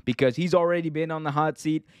line because he's already been on the hot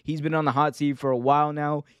seat. He's been on the hot seat for a while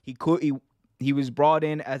now. He was brought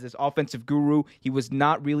in as this offensive guru. He was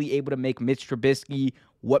not really able to make Mitch Trubisky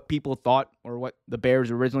what people thought or what the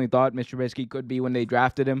Bears originally thought Mitch Trubisky could be when they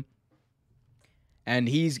drafted him. And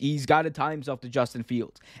he's got to tie himself to Justin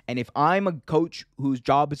Fields. And if I'm a coach whose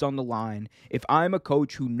job is on the line, if I'm a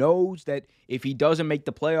coach who knows that if he doesn't make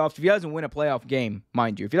the playoffs, if he doesn't win a playoff game,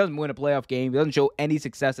 mind you, if he doesn't win a playoff game, if he doesn't show any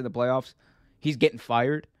success in the playoffs, he's getting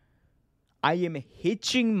fired. I am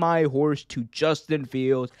hitching my horse to Justin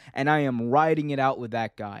Fields, and I am riding it out with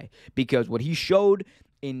that guy because what he showed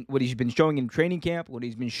in what he's been showing in training camp, what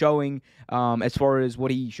he's been showing as far as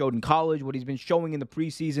what he showed in college, what he's been showing in the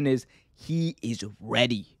preseason is he is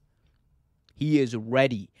ready. He is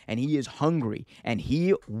ready, and he is hungry, and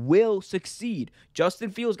he will succeed.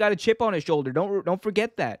 Justin Fields got a chip on his shoulder. Don't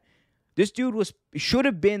forget that. This dude should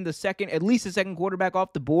have been at least the second quarterback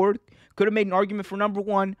off the board. Could have made an argument for number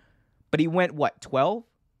 1. But he went, 12?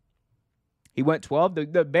 He went 12?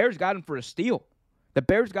 The Bears got him for a steal. The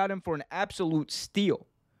Bears got him for an absolute steal.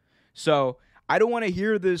 So I don't want to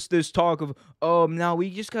hear this talk of, no,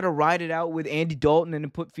 we just got to ride it out with Andy Dalton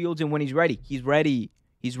and put Fields in when he's ready. He's ready.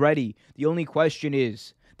 He's ready. The only question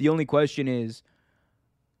is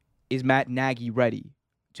Matt Nagy ready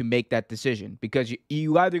to make that decision? Because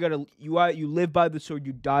you either you live by the sword,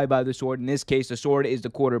 you die by the sword. In this case, the sword is the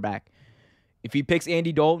quarterback. If he picks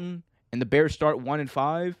Andy Dalton, and the Bears start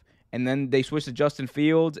 1-5, and then they switch to Justin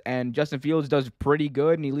Fields, and Justin Fields does pretty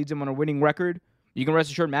good, and he leads them on a winning record, you can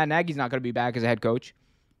rest assured Matt Nagy's not going to be back as a head coach.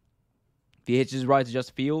 If he hitches his ride to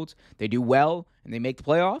Justin Fields, they do well, and they make the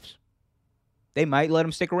playoffs, they might let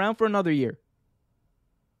him stick around for another year.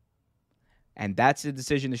 And that's the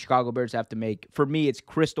decision the Chicago Bears have to make. For me, it's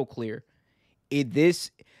crystal clear.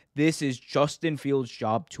 This is Justin Fields'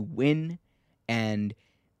 job to win,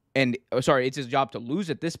 it's his job to lose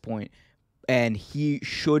at this point. And he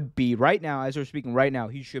should be, right now, as we're speaking right now,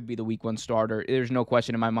 he should be the week 1 starter. There's no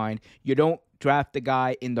question in my mind. You don't draft the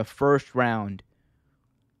guy in the first round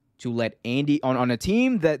to let Andy, on a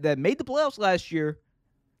team that made the playoffs last year,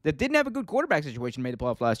 that didn't have a good quarterback situation, made the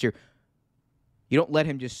playoffs last year. You don't let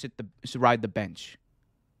him just ride the bench.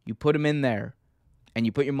 You put him in there, and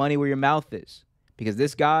you put your money where your mouth is. Because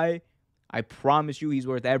this guy, I promise you, he's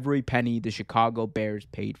worth every penny the Chicago Bears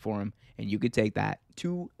paid for him, and you could take that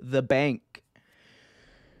to the bank.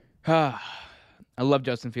 I love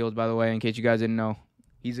Justin Fields, by the way, in case you guys didn't know.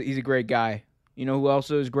 He's a great guy. You know who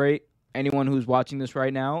also is great? Anyone who's watching this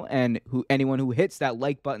right now, and anyone who hits that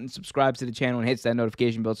like button, subscribes to the channel, and hits that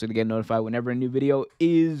notification bell so to get notified whenever a new video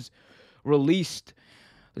is released.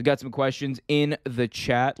 We've got some questions in the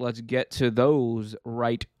chat. Let's get to those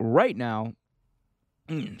right now.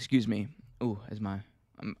 Excuse me. Ooh, as my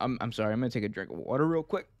I'm sorry. I'm gonna take a drink of water real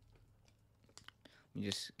quick. Let me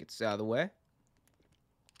just get this out of the way.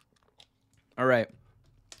 All right.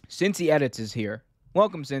 Cincy Edits is here.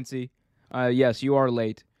 Welcome, Cincy. Yes, you are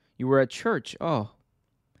late. You were at church. Oh,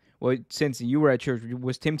 well, Cincy, you were at church.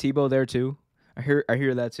 Was Tim Tebow there too? I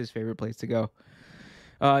hear that's his favorite place to go.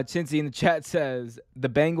 Cincy in the chat says the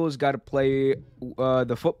Bengals got to play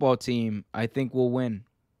the football team. I think we'll win.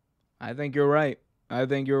 I think you're right.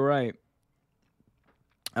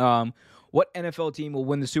 What NFL team will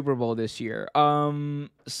win the Super Bowl this year?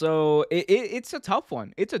 So it's a tough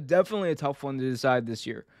one. It's definitely a tough one to decide this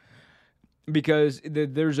year because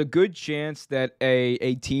there's a good chance that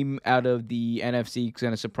a team out of the NFC is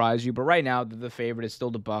going to surprise you. But right now, the favorite is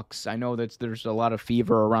still the Bucs. I know that there's a lot of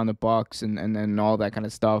fever around the Bucs and all that kind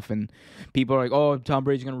of stuff. And people are like, oh, Tom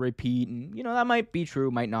Brady's going to repeat. And, that might be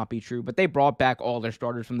true, might not be true. But they brought back all their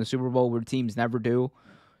starters from the Super Bowl where teams never do.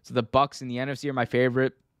 So the Bucs in the NFC are my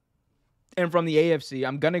favorite. And from the AFC,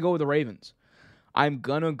 I'm going to go with the Ravens. I'm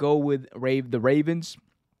going to go with the Ravens.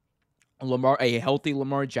 A healthy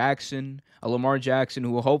Lamar Jackson. A Lamar Jackson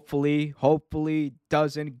who hopefully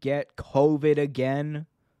doesn't get COVID again.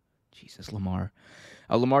 Jesus, Lamar.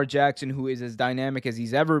 A Lamar Jackson who is as dynamic as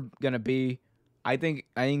he's ever going to be. I think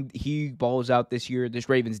he balls out this year. This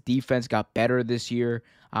Ravens defense got better this year.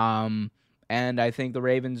 And I think the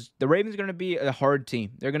Ravens are going to be a hard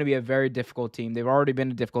team. They're going to be a very difficult team. They've already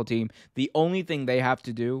been a difficult team. The only thing they have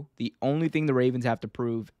to do, the only thing the Ravens have to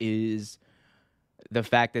prove is the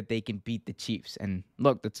fact that they can beat the Chiefs. And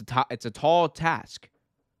look, it's a tall task,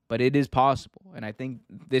 but it is possible. And I think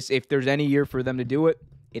if there's any year for them to do it,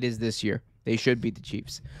 it is this year. They should beat the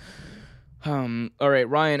Chiefs. All right,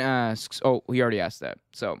 Ryan asks. Oh, he already asked that.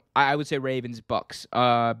 So I would say Ravens, Bucks.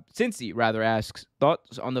 Cincy rather asks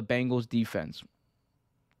thoughts on the Bengals defense.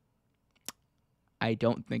 I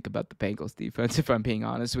don't think about the Bengals defense if I'm being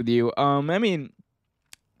honest with you. I mean,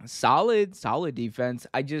 solid defense.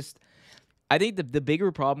 I think the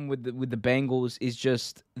bigger problem with the Bengals is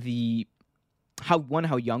just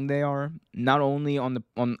how young they are. Not only on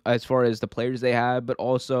as far as the players they have, but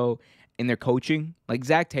also in their coaching. Like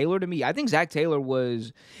Zach Taylor, to me, I think Zach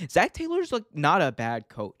Taylor's like not a bad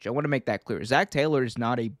coach. I want to make that clear. Zach Taylor is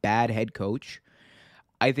not a bad head coach.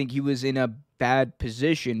 I think he was in a bad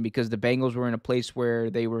position because the Bengals were in a place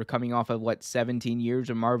where they were coming off of 17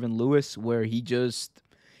 years of Marvin Lewis, where he just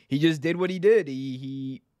did what he did.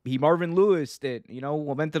 He Marvin Lewis did,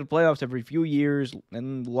 went to the playoffs every few years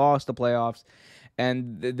and lost the playoffs.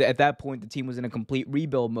 And at that point, the team was in a complete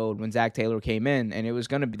rebuild mode when Zach Taylor came in, and they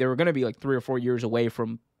were gonna be like 3 or 4 years away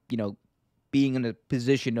from being in a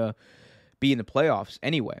position to be in the playoffs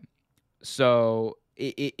anyway. So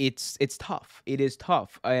it's tough. It is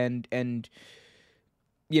tough, and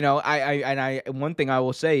one thing I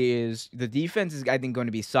will say is the defense is, I think, going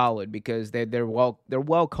to be solid because they're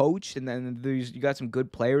well coached, and then you got some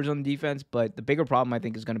good players on defense. But the bigger problem, I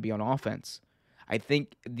think, is going to be on offense. I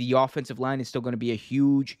think the offensive line is still going to be a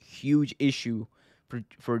huge issue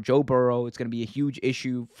for Joe Burrow. It's going to be a huge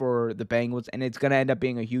issue for the Bengals, and it's going to end up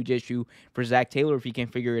being a huge issue for Zach Taylor if he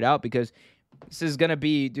can't figure it out, because this is going to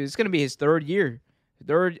be his third year.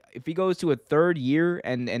 If he goes to a third year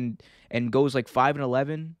and goes like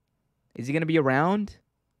 5-11, is he going to be around?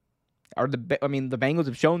 The Bengals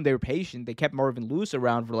have shown they're patient. They kept Marvin Lewis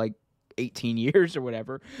around for like 18 years or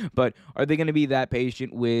whatever, but are they going to be that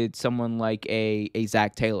patient with someone like a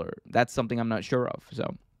Zach Taylor? That's something I'm not sure of.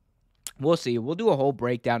 So we'll see. We'll do a whole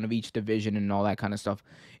breakdown of each division and all that kind of stuff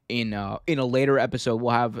in a later episode.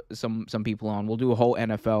 We'll have some people on. We'll do a whole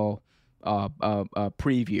NFL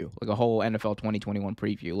preview, like a whole NFL 2021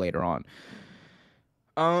 preview later on.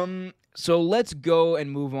 So let's go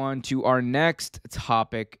and move on to our next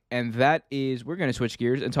topic, and that is we're going to switch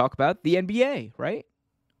gears and talk about the NBA, right?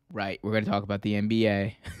 Right, we're going to talk about the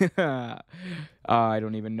NBA. I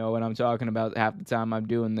don't even know what I'm talking about half the time I'm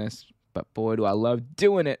doing this, but boy, do I love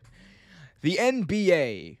doing it. The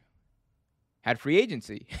NBA had free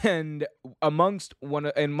agency, and amongst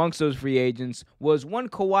those free agents was one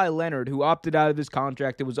Kawhi Leonard, who opted out of his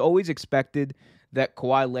contract. It was always expected that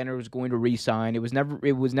Kawhi Leonard was going to re-sign. It was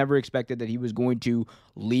never expected that he was going to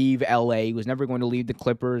leave LA. He was never going to leave the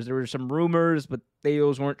Clippers. There were some rumors, but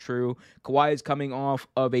those weren't true. Kawhi is coming off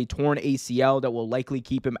of a torn ACL that will likely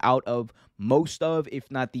keep him out of most of,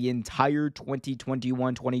 if not the entire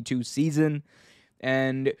 2021-22 season.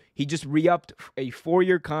 And he just re-upped a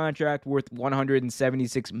 4-year contract worth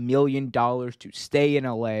 $176 million to stay in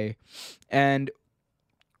LA. And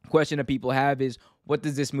question that people have is, what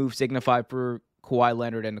does this move signify for Kawhi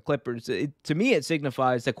Leonard and the Clippers? To me, it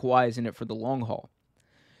signifies that Kawhi is in it for the long haul.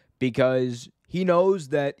 because he knows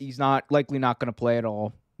that he's likely not going to play at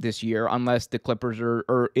all this year unless the Clippers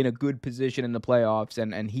are in a good position in the playoffs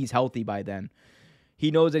and he's healthy by then.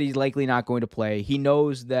 He knows that he's likely not going to play. He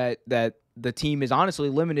knows that the team is honestly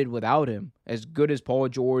limited without him. As good as Paul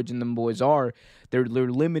George and them boys are, they're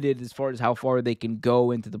limited as far as how far they can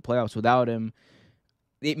go into the playoffs without him.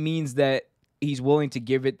 It means that he's willing to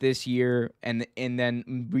give it this year and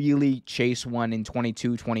then really chase one in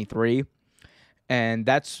 22, 23. And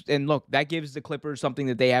look, that gives the Clippers something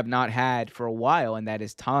that they have not had for a while, and that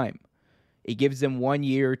is time. It gives them 1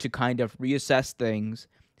 year to kind of reassess things,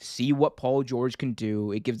 see what Paul George can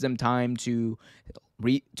do. It gives them time to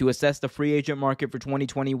assess the free agent market for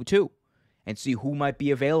 2022 and see who might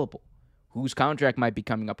be available, whose contract might be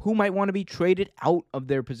coming up, who might want to be traded out of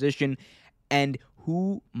their position, and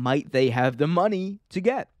who might they have the money to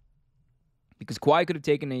get. Because Kawhi could have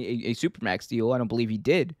taken a Supermax deal. I don't believe he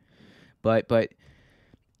did. But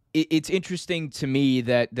it's interesting to me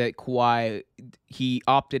that Kawhi, he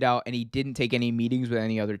opted out and he didn't take any meetings with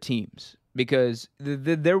any other teams. Because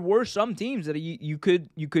there were some teams that you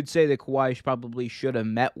could say that Kawhi probably should have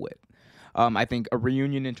met with. I think a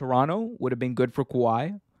reunion in Toronto would have been good for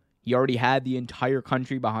Kawhi. He already had the entire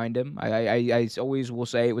country behind him. I always will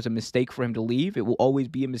say it was a mistake for him to leave. It will always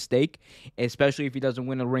be a mistake, especially if he doesn't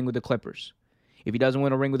win a ring with the Clippers. If he doesn't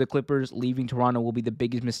win a ring with the Clippers, leaving Toronto will be the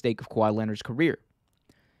biggest mistake of Kawhi Leonard's career.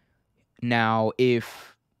 Now,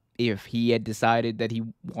 if he had decided that he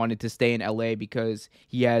wanted to stay in LA because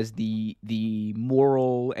he has the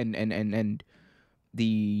moral and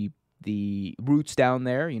the roots down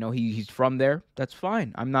there, he's from there, that's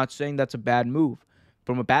fine. I'm not saying that's a bad move.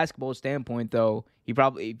 From a basketball standpoint, though, he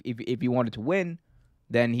probably, if he wanted to win,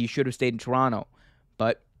 then he should have stayed in Toronto.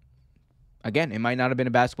 But again, it might not have been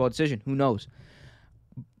a basketball decision. Who knows?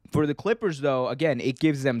 For the Clippers, though, again, it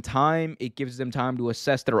gives them time. It gives them time to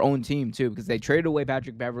assess their own team, too, because they traded away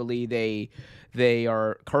Patrick Beverley. They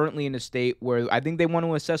are currently in a state where I think they want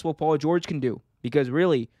to assess what Paul George can do. Because,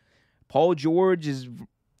 really, Paul George is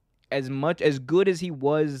as good as he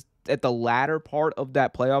was at the latter part of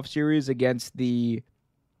that playoff series against the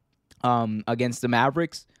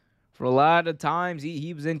Mavericks. For a lot of times,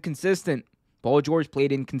 he was inconsistent. Paul George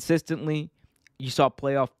played inconsistently. You saw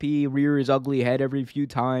playoff P rear his ugly head every few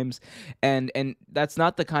times. And that's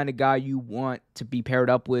not the kind of guy you want to be paired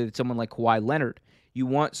up with someone like Kawhi Leonard. You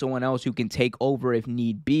want someone else who can take over if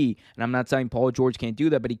need be. And I'm not saying Paul George can't do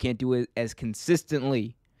that, but he can't do it as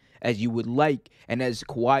consistently as you would like and as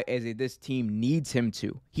this team needs him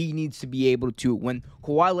to. He needs to be able to, when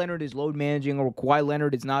Kawhi Leonard is load managing or Kawhi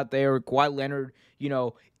Leonard is not there, or Kawhi Leonard,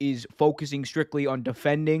 is focusing strictly on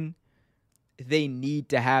defending, they need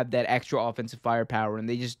to have that extra offensive firepower, and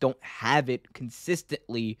they just don't have it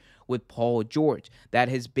consistently with Paul George. That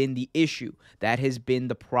has been the issue. That has been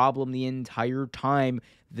the problem the entire time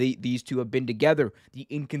these two have been together, the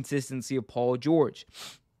inconsistency of Paul George.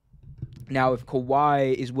 Now, if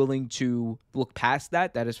Kawhi is willing to look past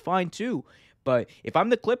that, that is fine too. But if I'm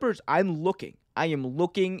the Clippers, I am looking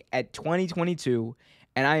at 2022,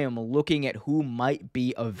 and I am looking at who might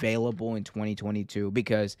be available in 2022,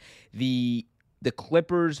 because the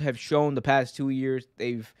Clippers have shown the past 2 years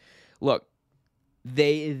they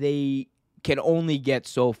can only get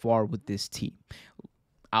so far with this team.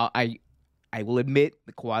 I will admit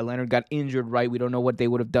that Kawhi Leonard got injured, right? We don't know what they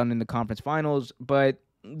would have done in the conference finals, but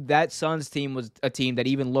that Suns team was a team that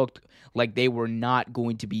even looked like they were not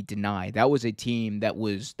going to be denied. That was a team that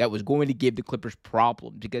was going to give the Clippers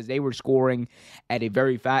problems because they were scoring at a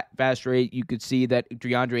very fast rate. You could see that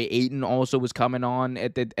DeAndre Ayton also was coming on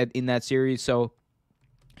in that series. So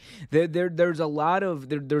there's a lot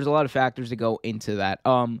of factors that go into that.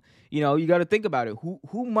 You got to think about it.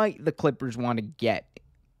 Who might the Clippers want to get?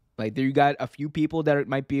 Like, there you got a few people that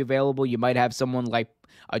might be available. You might have someone like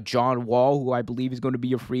a John Wall, who I believe is going to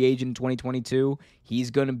be a free agent in 2022.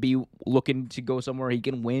 He's going to be looking to go somewhere he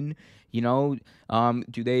can win. Do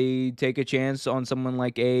they take a chance on someone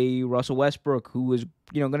like a Russell Westbrook, who is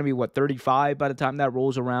going to be 35 by the time that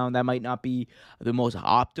rolls around? That might not be the most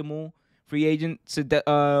optimal free agent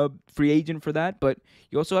for that, but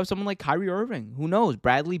you also have someone like Kyrie Irving. Who knows?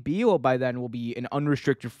 Bradley Beal by then will be an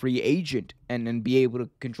unrestricted free agent and be able to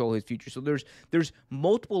control his future. So there's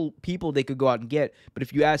multiple people they could go out and get. But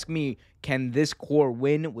if you ask me, can this core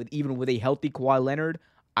win even with a healthy Kawhi Leonard?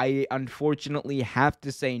 I unfortunately have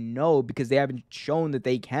to say no, because they haven't shown that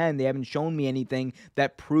they can. They haven't shown me anything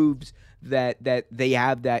that proves that they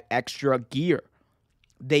have that extra gear.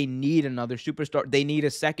 They need another superstar. They need a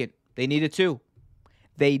second. They need a two.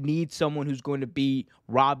 They need someone who's going to be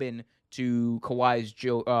Robin to Kawhi's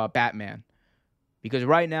Batman. Because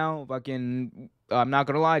right now, I'm not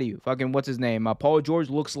gonna lie to you. Fucking what's his name? Paul George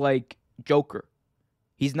looks like Joker.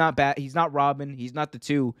 He's not bad. He's not Robin. He's not the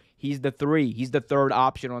 2. He's the 3. He's the third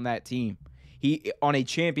option on that team. He on a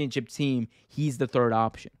championship team. He's the third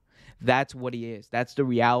option. That's what he is. That's the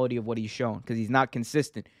reality of what he's shown because he's not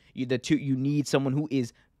consistent. You need someone who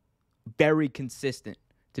is very consistent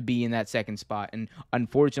to be in that second spot. And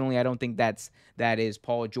unfortunately, I don't think that is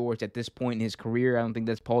Paul George at this point in his career. I don't think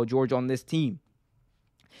that's Paul George on this team.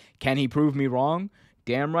 Can he prove me wrong?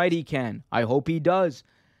 Damn right he can. I hope he does.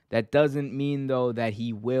 That doesn't mean, though, that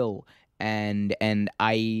he will. And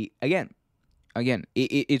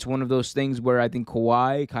it's one of those things where I think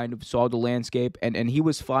Kawhi kind of saw the landscape, and he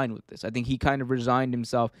was fine with this. I think he kind of resigned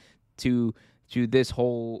himself to this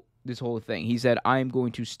whole thing. He said, I'm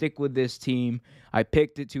going to stick with this team. I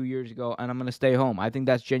picked it 2 years ago, and I'm going to stay home. I think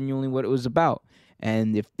that's genuinely what it was about.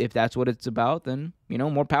 And if that's what it's about, then,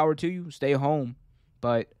 more power to you. Stay home.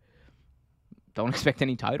 But don't expect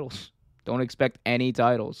any titles. Don't expect any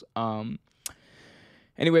titles.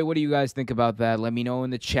 Anyway, what do you guys think about that? Let me know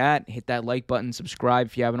in the chat. Hit that like button. Subscribe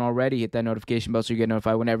if you haven't already. Hit that notification bell so you get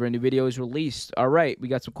notified whenever a new video is released. All right, we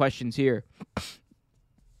got some questions here.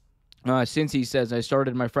 Cincy says, I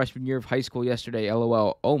started my freshman year of high school yesterday.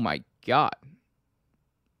 LOL. Oh, my God.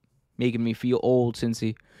 Making me feel old,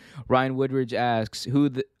 Cincy. Ryan Woodridge asks,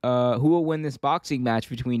 who will win this boxing match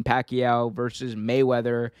between Pacquiao versus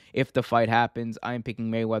Mayweather if the fight happens? I'm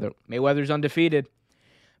picking Mayweather. Mayweather's undefeated.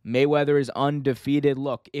 Mayweather is undefeated.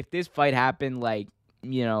 Look, if this fight happened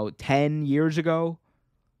 10 years ago,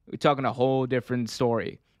 we're talking a whole different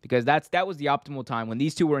story because that was the optimal time. When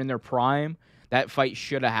these two were in their prime, that fight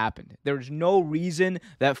should have happened. There's no reason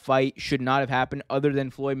that fight should not have happened other than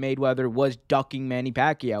Floyd Mayweather was ducking Manny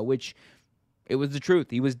Pacquiao, which it was the truth.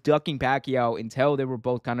 He was ducking Pacquiao until they were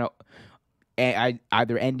both kind of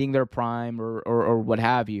either ending their prime or what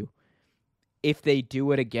have you. If they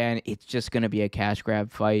do it again, it's just going to be a cash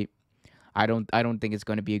grab fight. I don't think it's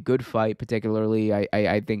going to be a good fight, particularly.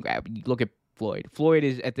 I think look at Floyd. Floyd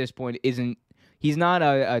is at this point he's not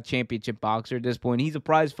a championship boxer at this point. He's a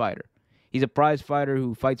prize fighter. He's a prize fighter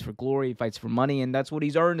who fights for glory, fights for money, and that's what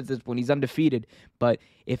he's earned at this point. He's undefeated. But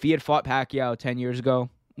if he had fought Pacquiao 10 years ago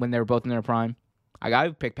when they were both in their prime, I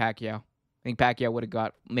would pick Pacquiao. I think Pacquiao would have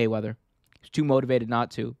got Mayweather. He's too motivated not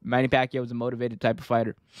to. Manny Pacquiao was a motivated type of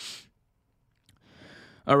fighter.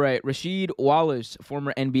 All right, Rasheed Wallace,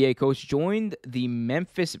 former NBA coach, joined the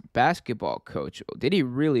Memphis basketball coach. Did he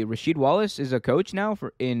really? Rasheed Wallace is a coach now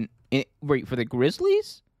for the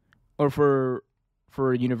Grizzlies or for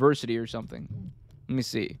a university or something? Let me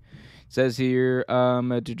see. It says here,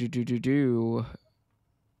 Rasheed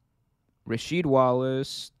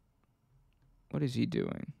Wallace. What is he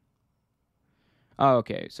doing? Oh,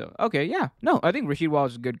 okay. So, yeah. No, I think Rasheed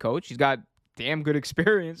Wallace is a good coach. He's got damn good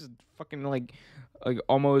experience. Fucking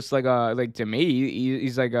almost to me,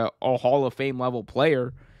 he's like a Hall of Fame level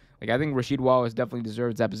player. I think Rasheed Wallace definitely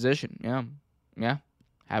deserves that position. Yeah.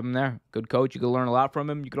 Have him there. Good coach. You could learn a lot from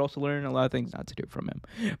him. You could also learn a lot of things not to do from him.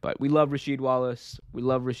 But we love Rasheed Wallace.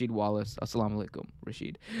 Assalamu alaikum,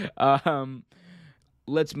 Rasheed.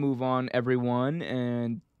 Let's move on, everyone,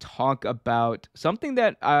 and talk about something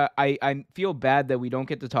that I feel bad that we don't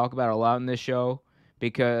get to talk about a lot in this show,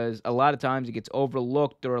 because a lot of times it gets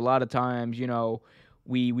overlooked, or a lot of times,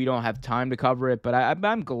 we don't have time to cover it. But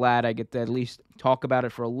I'm glad I get to at least talk about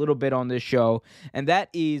it for a little bit on this show, and that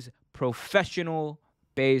is professional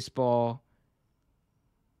baseball,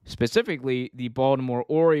 specifically the Baltimore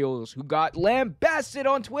Orioles, who got lambasted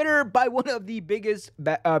on Twitter by one of the biggest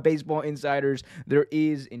baseball insiders there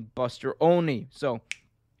is in Buster Olney. So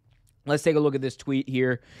let's take a look at this tweet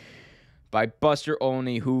here by Buster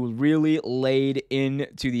Olney, who really laid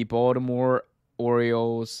into the Baltimore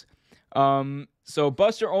Orioles. So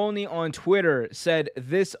Buster Olney on Twitter said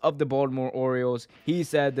this of the Baltimore Orioles. He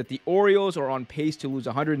said that the Orioles are on pace to lose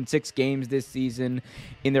 106 games this season.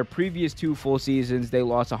 In their previous 2 full seasons, they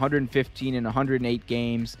lost 115 and 108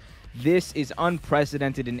 games. This is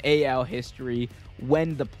unprecedented in AL history.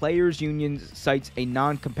 When the Players Union cites a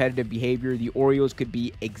non-competitive behavior, the Orioles could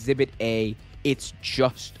be Exhibit A. It's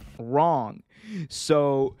just wrong.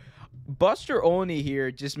 So Buster Olney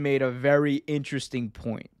here just made a very interesting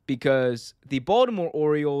point, because the Baltimore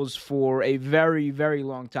Orioles, for a very, very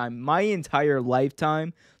long time, my entire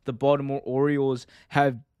lifetime, the Baltimore Orioles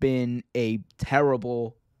have been a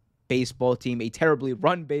terrible baseball team, a terribly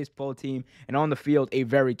run baseball team, and on the field, a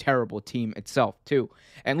very terrible team itself, too.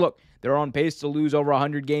 And look, they're on pace to lose over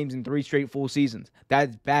 100 games in 3 straight full seasons.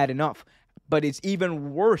 That's bad enough. But it's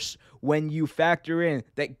even worse when you factor in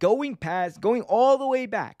that going all the way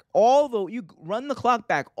back, you run the clock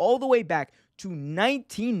back all the way back to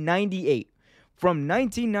 1998, From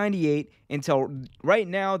 1998 until right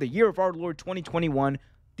now, the year of our Lord 2021,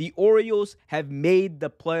 the Orioles have made the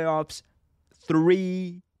playoffs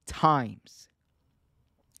 3 times.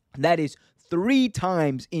 That is 3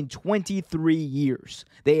 times in 23 years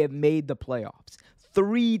they have made the playoffs.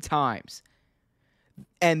 3 times.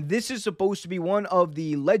 And this is supposed to be one of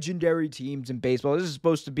the legendary teams in baseball. This is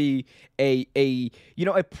supposed to be a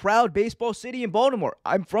proud baseball city in Baltimore.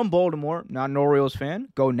 I'm from Baltimore, not an Orioles fan.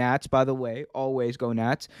 Go Nats, by the way. Always go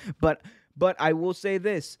Nats. But I will say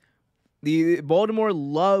this. The Baltimore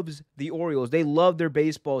loves the Orioles. They love their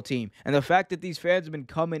baseball team. And the fact that these fans have been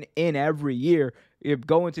coming in every year,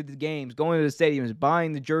 going to the games, going to the stadiums,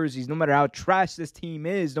 buying the jerseys, no matter how trash this team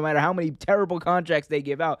is, no matter how many terrible contracts they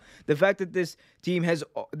give out, the fact that this team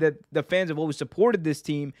that the fans have always supported this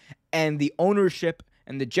team, and the ownership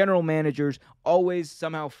and the general managers always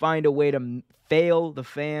somehow find a way to fail the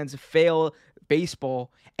fans, fail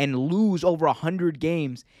baseball, and lose over 100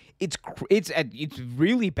 games. It's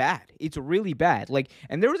really bad. It's really bad.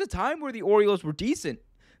 And there was a time where the Orioles were decent.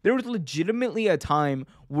 There was legitimately a time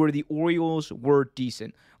where the Orioles were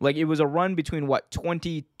decent. It was a run between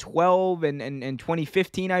 2012 and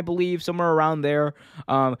 2015, I believe, somewhere around there,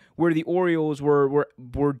 where the Orioles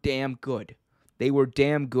were damn good. They were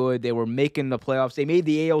damn good. They were making the playoffs. They made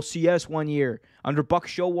the ALCS one year under Buck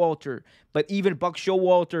Showalter. But even Buck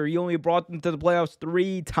Showalter, he only brought them to the playoffs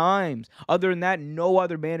 3 times. Other than that, no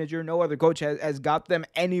other manager, no other coach has got them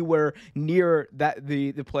anywhere near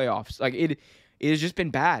the playoffs. It has just been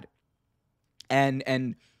bad.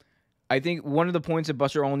 And I think one of the points that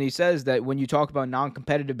Buster Olney says that when you talk about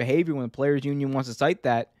non-competitive behavior, when the players union wants to cite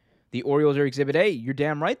that, the Orioles are Exhibit A. You're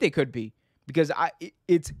damn right they could be. Because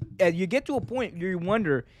you get to a point where you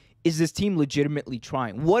wonder, is this team legitimately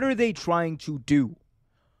trying? What are they trying to do?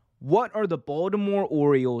 What are the Baltimore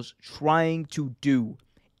Orioles trying to do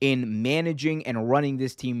in managing and running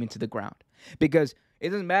this team into the ground? Because it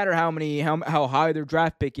doesn't matter how high their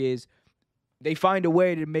draft pick is, they find a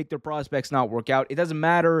way to make their prospects not work out. It doesn't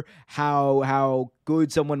matter how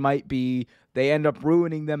good someone might be, they end up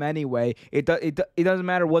ruining them anyway. It doesn't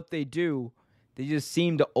matter what they do. They just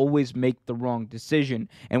seem to always make the wrong decision.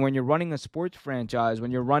 And when you're running a sports franchise, when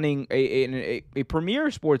you're running a premier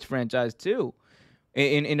sports franchise too,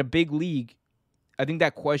 in a big league, I think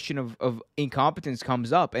that question of incompetence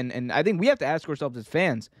comes up. And I think we have to ask ourselves as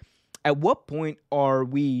fans, at what point are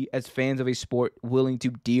we as fans of a sport willing to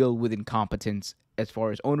deal with incompetence as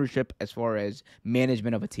far as ownership, as far as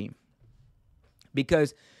management of a team?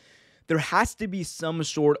 Because there has to be some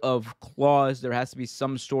sort of clause. There has to be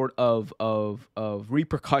some sort of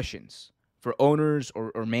repercussions for owners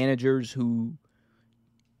or managers who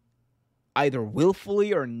either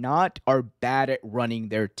willfully or not are bad at running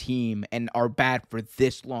their team and are bad for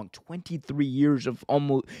this long. 23 years of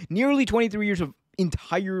nearly 23 years of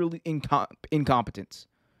entirely incompetence.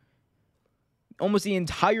 Almost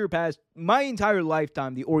my entire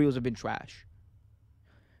lifetime, the Orioles have been trash.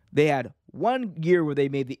 They had 1 year where they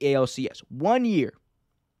made the ALCS. 1 year.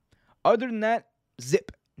 Other than that,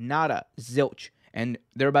 zip, nada, zilch. And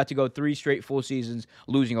they're about to go 3 straight full seasons,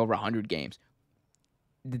 losing over 100 games.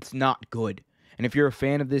 It's not good. And if you're a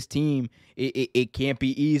fan of this team, it can't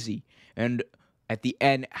be easy. And at the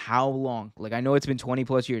end, how long? I know it's been 20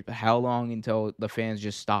 plus years, but how long until the fans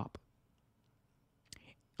just stop?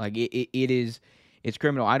 It's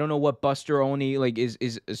criminal. I don't know what Buster Olney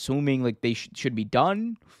is assuming they should be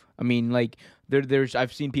done. I mean,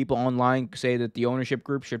 I've seen people online say that the ownership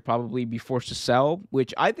group should probably be forced to sell,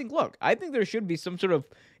 which I think there should be some sort of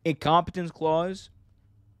incompetence clause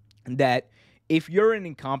that if you're an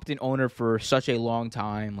incompetent owner for such a long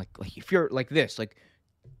time, if you're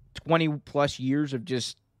 20 plus years of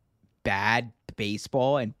just bad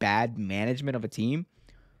baseball and bad management of a team,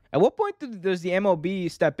 at what point does the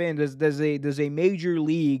MLB step in? Does a major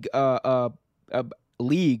league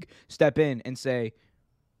league step in and say,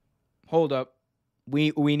 hold up,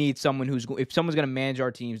 we need someone if someone's going to manage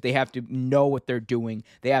our teams, they have to know what they're doing.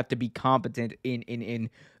 They have to be competent in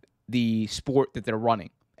the sport that they're running.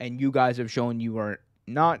 And you guys have shown you are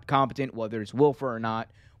not competent, whether it's willful or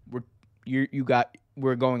not.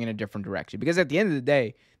 We're going in a different direction. Because at the end of the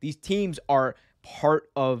day, these teams are part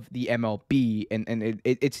of the MLB, and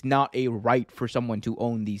it's not a right for someone to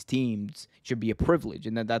own these teams. It should be a privilege,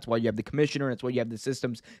 and that's why you have the commissioner. That's why you have the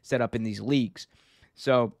systems set up in these leagues.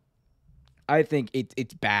 So I think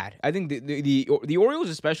it's bad. I think the Orioles,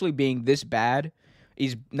 especially being this bad,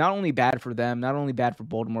 is not only bad for them, not only bad for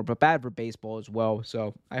Baltimore, but bad for baseball as well.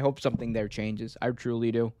 So I hope something there changes. I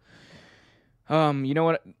truly do. You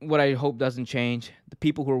know what I hope doesn't change? The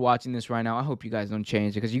people who are watching this right now, I hope you guys don't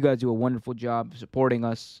change because you guys do a wonderful job supporting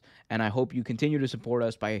us, and I hope you continue to support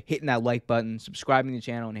us by hitting that like button, subscribing to the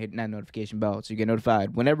channel, and hitting that notification bell so you get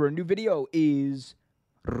notified whenever a new video is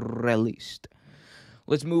released.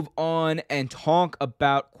 Let's move on and talk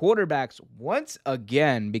about quarterbacks once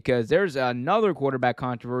again because there's another quarterback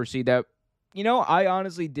controversy that, I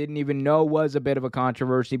honestly didn't even know was a bit of a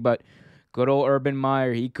controversy, but good old Urban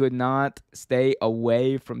Meyer, he could not stay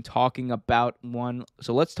away from talking about one.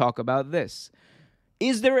 So let's talk about this.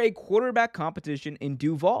 Is there a quarterback competition in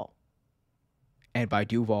Duval? And by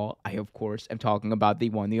Duval, I, of course, am talking about the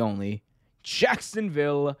one, the only,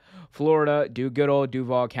 Jacksonville, Florida, good old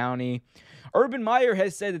Duval County. Urban Meyer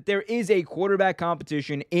has said that there is a quarterback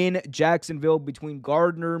competition in Jacksonville between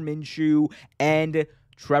Gardner Minshew and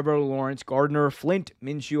Trevor Lawrence. Gardner Flint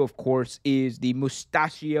Minshew, of course, is the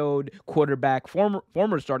mustachioed quarterback,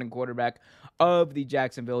 former starting quarterback of the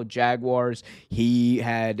Jacksonville Jaguars. He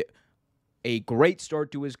had a great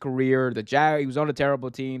start to his career. He was on a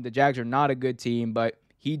terrible team. The Jags are not a good team, but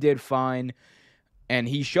he did fine. And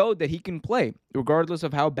he showed that he can play. Regardless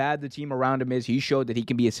of how bad the team around him is, he showed that he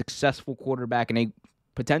can be a successful quarterback and a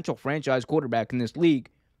potential franchise quarterback in this league.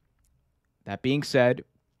 That being said,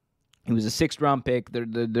 he was a sixth-round pick.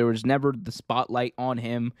 There was never the spotlight on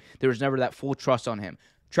him. There was never that full trust on him.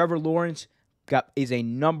 Trevor Lawrence is a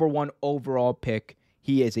number one overall pick.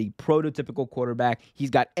 He is a prototypical quarterback. He's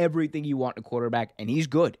got everything you want in a quarterback, and he's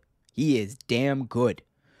good. He is damn good.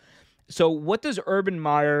 So what does Urban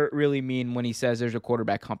Meyer really mean when he says there's a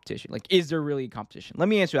quarterback competition? Like, is there really a competition? Let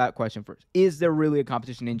me answer that question first. Is there really a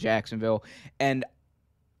competition in Jacksonville? And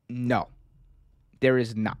no, there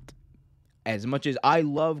is not. As much as I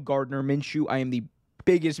love Gardner Minshew, I am the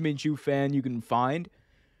biggest Minshew fan you can find.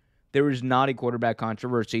 There is not a quarterback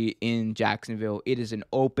controversy in Jacksonville. It is an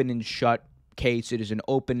open and shut case. It is an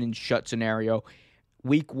open and shut scenario.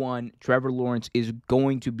 Week 1, Trevor Lawrence is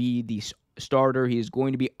going to be the starter. He is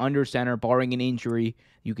going to be under center, barring an injury.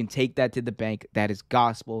 You can take that to the bank. That is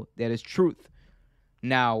gospel. That is truth.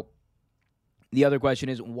 Now, the other question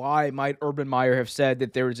is, why might Urban Meyer have said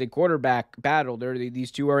that there is a quarterback battle? These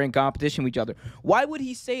two are in competition with each other. Why would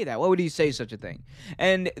he say that? Why would he say such a thing?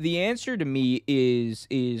 And the answer to me is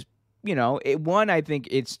one, I think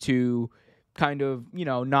it's to kind of,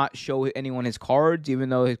 not show anyone his cards, even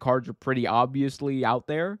though his cards are pretty obviously out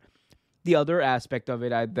there. The other aspect of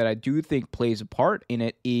it that I do think plays a part in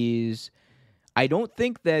it is I don't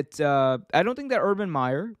think that Urban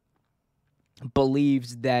Meyer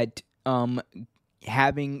believes that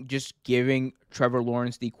giving Trevor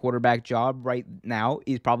Lawrence the quarterback job right now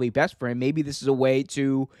is probably best for him. Maybe this is a way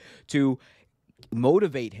to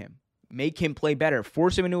motivate him, make him play better,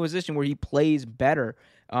 force him into a position where he plays better,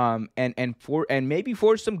 and maybe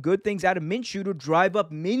force some good things out of Minshew to drive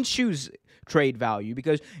up Minshew's trade value,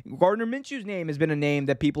 because Gardner Minshew's name has been a name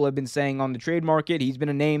that people have been saying on the trade market. He's been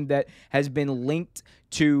a name that has been linked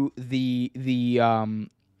to the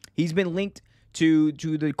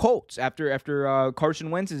Colts after Carson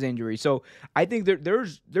Wentz's injury. So I think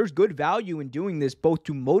there's good value in doing this, both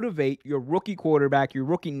to motivate your rookie quarterback, your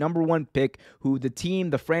rookie number one pick, who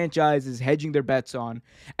the franchise is hedging their bets on,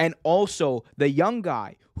 and also the young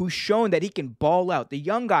guy who's shown that he can ball out, the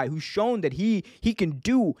young guy who's shown that he can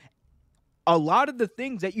do a lot of the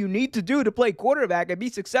things that you need to do to play quarterback and be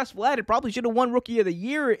successful at it. Probably should have won Rookie of the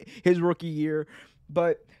Year his rookie year,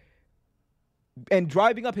 and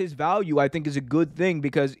driving up his value, I think, is a good thing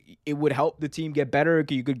because it would help the team get better.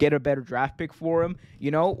 You could get a better draft pick for him,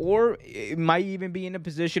 or it might even be in a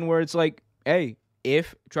position where it's like, hey,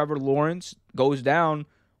 if Trevor Lawrence goes down,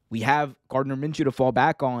 we have Gardner Minshew to fall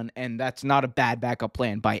back on, and that's not a bad backup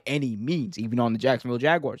plan by any means, even on the Jacksonville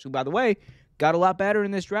Jaguars, who, by the way, got a lot better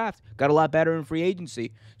in this draft, got a lot better in free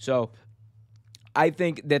agency. So I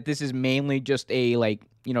think that this is mainly just a,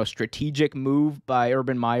 strategic move by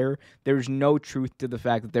Urban Meyer. There's no truth to the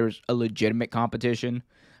fact that there's a legitimate competition.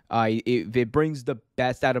 If it brings the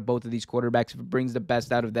best out of both of these quarterbacks, if it brings the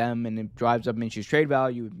best out of them and it drives up Minshew's trade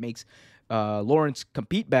value, it makes Lawrence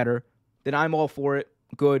compete better, then I'm all for it.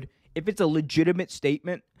 Good. If it's a legitimate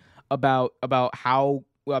statement about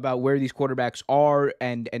where these quarterbacks are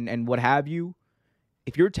and what have you,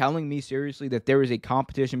 if you're telling me seriously that there is a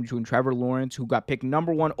competition between Trevor Lawrence, who got picked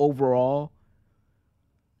number one overall,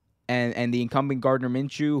 and the incumbent Gardner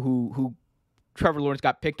Minshew, who Trevor Lawrence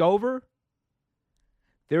got picked over,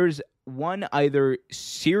 there's one, either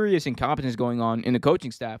serious incompetence going on in the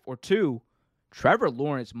coaching staff, or two, Trevor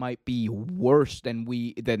Lawrence might be worse than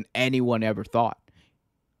anyone ever thought.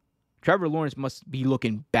 Trevor Lawrence must be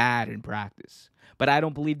looking bad in practice. But I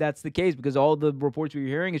don't believe that's the case because all the reports we're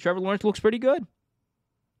hearing is Trevor Lawrence looks pretty good.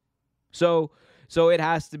 So it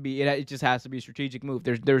has to be. It just has to be a strategic move.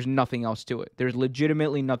 There's nothing else to it. There's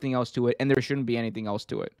legitimately nothing else to it, and there shouldn't be anything else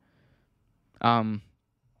to it.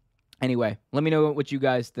 Anyway, let me know what you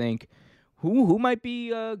guys think. Who might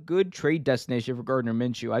be a good trade destination for Gardner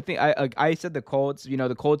Minshew? I think I said the Colts.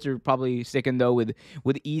 The Colts are probably sticking though with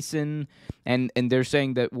Eason, and they're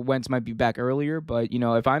saying that Wentz might be back earlier. But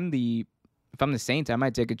if I'm the Saints, I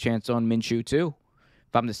might take a chance on Minshew too.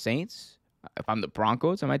 If I'm the Saints, if I'm the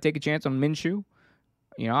Broncos, I might take a chance on Minshew.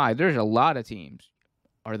 There's a lot of teams.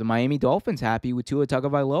 Are the Miami Dolphins happy with Tua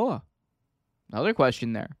Tagovailoa? Another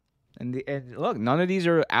question there. And look, none of these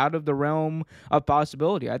are out of the realm of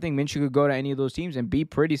possibility. I think Minshew could go to any of those teams and be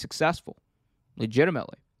pretty successful.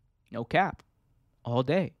 Legitimately. No cap. All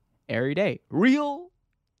day. Every day. Real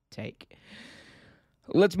take.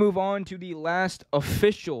 Let's move on to the last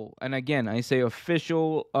official, and again, I say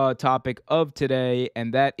official topic of today,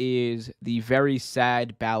 and that is the very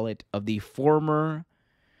sad ballot of the former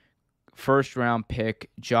first-round pick,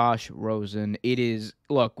 Josh Rosen.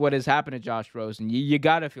 Look, what has happened to Josh Rosen, you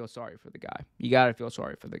got to feel sorry for the guy. You got to feel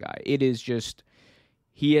sorry for the guy. It is just,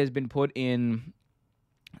 he has been put in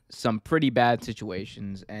some pretty bad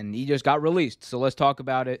situations, and he just got released. So let's talk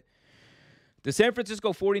about it. The San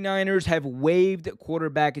Francisco 49ers have waived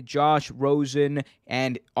quarterback Josh Rosen,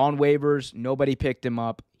 and on waivers, nobody picked him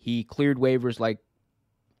up. He cleared waivers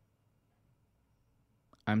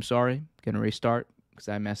I'm sorry, going to restart because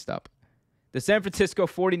I messed up. The San Francisco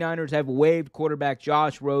 49ers have waived quarterback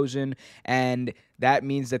Josh Rosen, and that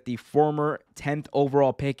means that the former 10th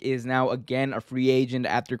overall pick is now again a free agent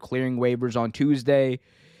after clearing waivers on Tuesday.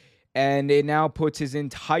 And it now puts his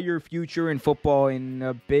entire future in football in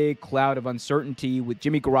a big cloud of uncertainty, with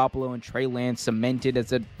Jimmy Garoppolo and Trey Lance cemented as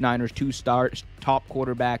the Niners' two-star top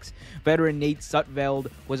quarterbacks. Veteran Nate Sudfeld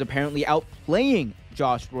was apparently outplaying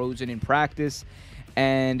Josh Rosen in practice,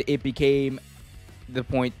 and it became the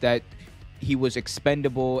point that he was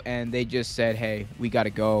expendable, and they just said, hey, we got to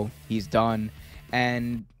go. He's done.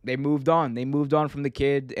 And they moved on. They moved on from the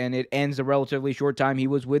kid, and it ends a relatively short time. He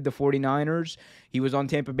was with the 49ers. He was on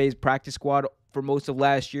Tampa Bay's practice squad for most of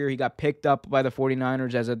last year. He got picked up by the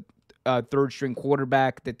 49ers as a third-string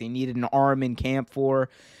quarterback that they needed an arm in camp for.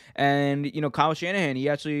 And, Kyle Shanahan, he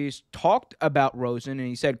actually talked about Rosen, and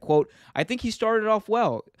he said, quote, I think he started off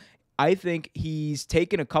well. I think he's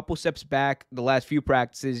taken a couple steps back the last few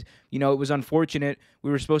practices. It was unfortunate. We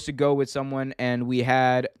were supposed to go with someone, and we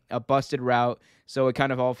had a busted route, so it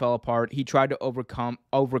kind of all fell apart. He tried to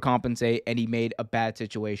overcompensate, and he made a bad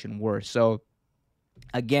situation worse. So,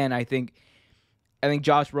 again, I think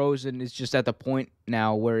Josh Rosen is just at the point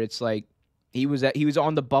now where it's like he was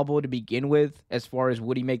on the bubble to begin with, as far as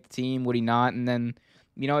would he make the team, would he not, and then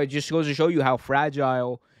it just goes to show you how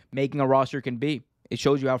fragile making a roster can be. It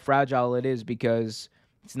shows you how fragile it is because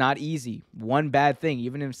it's not easy. One bad thing,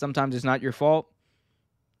 even if sometimes it's not your fault,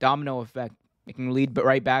 domino effect. It can lead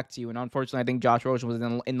right back to you. And unfortunately, I think Josh Rosen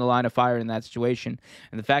was in the line of fire in that situation.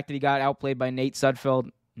 And the fact that he got outplayed by Nate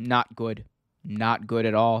Sudfeld, not good. Not good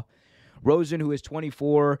at all. Rosen, who is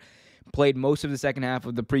 24, played most of the second half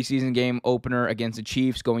of the preseason game opener against the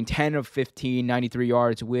Chiefs, going 10 of 15, 93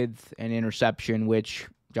 yards with an interception, which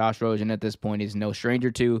Josh Rosen at this point is no stranger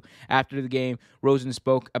to. After the game, Rosen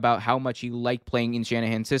spoke about how much he liked playing in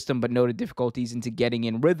Shanahan's system, but noted difficulties into getting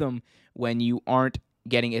in rhythm when you aren't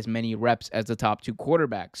getting as many reps as the top two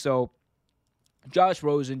quarterbacks. So Josh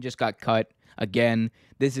Rosen just got cut again.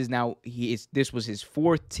 This was his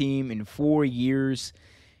fourth team in 4 years,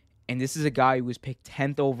 and this is a guy who was picked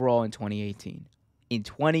 10th overall in 2018. In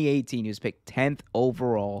 2018, he was picked 10th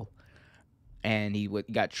overall. And he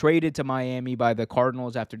got traded to Miami by the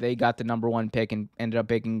Cardinals after they got the number one pick and ended up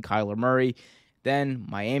picking Kyler Murray. Then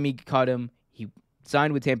Miami cut him. He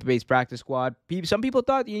signed with Tampa Bay's practice squad. Some people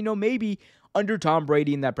thought, maybe under Tom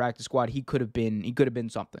Brady in that practice squad, he could have been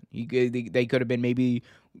something. They could have been maybe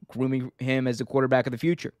grooming him as the quarterback of the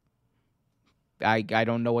future. I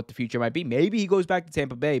don't know what the future might be. Maybe he goes back to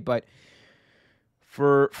Tampa Bay, but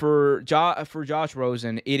for Josh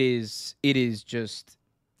Rosen, it's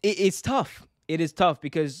tough. It is tough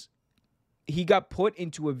because he got put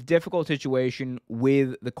into a difficult situation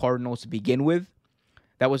with the Cardinals to begin with.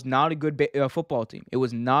 That was not a good football team. It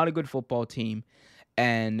was not a good football team,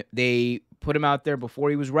 and they put him out there before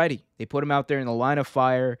he was ready. They put him out there in the line of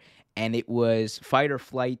fire, and it was fight or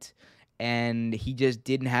flight, and he just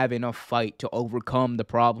didn't have enough fight to overcome the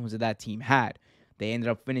problems that team had. They ended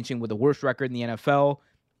up finishing with the worst record in the NFL.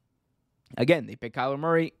 Again, they picked Kyler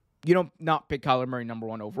Murray. You don't not pick Kyler Murray number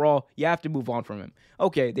 1 overall. You have to move on from him.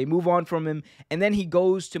 Okay, they move on from him, and then he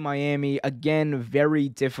goes to Miami. Again, very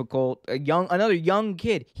difficult. Another young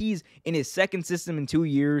kid. He's in his second system in 2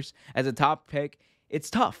 years as a top pick. It's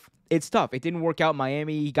tough. It's tough. It didn't work out in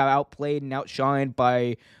Miami. He got outplayed and outshined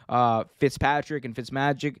by Fitzpatrick and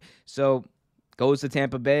Fitzmagic. So goes to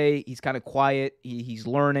Tampa Bay. He's kind of quiet. He's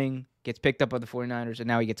learning. Gets picked up by the 49ers, and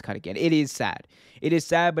now he gets cut again. It is sad. It is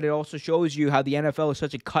sad, but it also shows you how the NFL is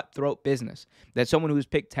such a cutthroat business, that someone who was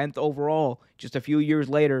picked 10th overall just a few years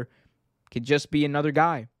later could just be another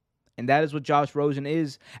guy. And that is what Josh Rosen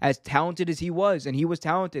is, as talented as he was. And he was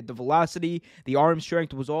talented. The velocity, the arm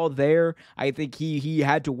strength was all there. I think he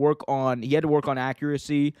had to work on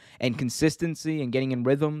accuracy and consistency and getting in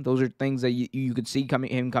rhythm. Those are things that you could see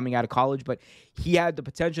him coming out of college. But he had the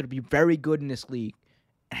potential to be very good in this league.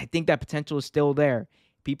 And I think that potential is still there.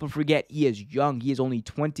 People forget he is young. He is only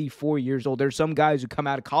 24 years old. There's some guys who come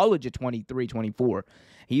out of college at 23, 24.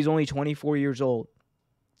 He's only 24 years old.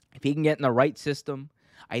 If he can get in the right system,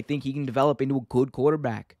 I think he can develop into a good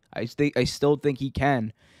quarterback. I still think he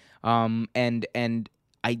can. And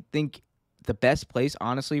I think the best place,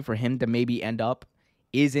 honestly, for him to maybe end up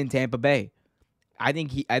is in Tampa Bay. I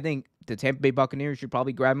think the Tampa Bay Buccaneers should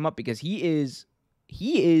probably grab him up because he's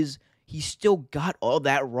still got all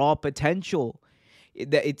that raw potential.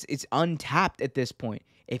 It's untapped at this point.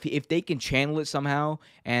 If they can channel it somehow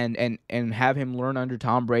and have him learn under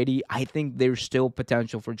Tom Brady, I think there's still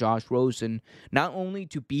potential for Josh Rosen not only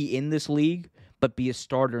to be in this league, but be a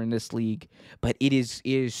starter in this league. But it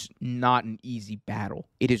is not an easy battle.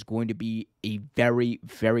 It is going to be a very,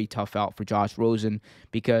 very tough out for Josh Rosen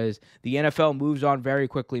because the NFL moves on very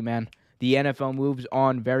quickly, man. The NFL moves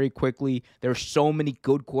on very quickly. There's so many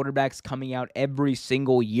good quarterbacks coming out every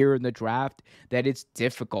single year in the draft that it's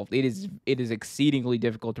difficult. It is exceedingly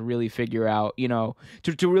difficult to really figure out, to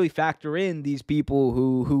really factor in these people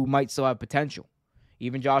who might still have potential.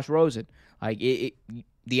 Even Josh Rosen. The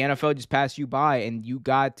NFL just passed you by, and you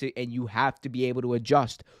have to be able to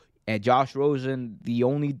adjust. And Josh Rosen, the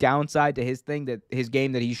only downside to his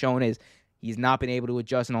game that he's shown is he's not been able to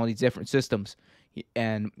adjust in all these different systems.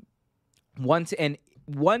 And one time,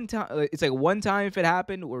 it's like one time if it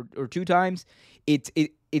happened, or 2 times, it's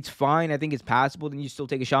fine. I think it's passable. Then you still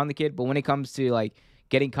take a shot on the kid. But when it comes to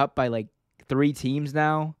getting cut by 3 teams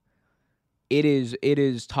now, it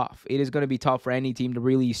is tough. It is going to be tough for any team to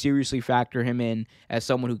really seriously factor him in as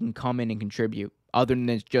someone who can come in and contribute, other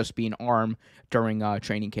than just being an arm during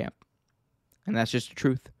training camp. And that's just the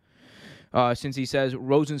truth. Since he says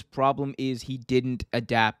Rosen's problem is he didn't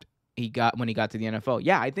adapt. When he got to the NFL.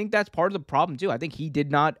 Yeah, I think that's part of the problem too. I think he did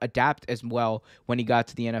not adapt as well when he got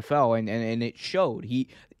to the NFL, and it showed.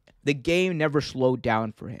 The game never slowed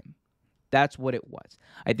down for him. That's what it was.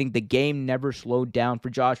 I think the game never slowed down for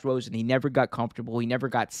Josh Rosen. He never got comfortable. He never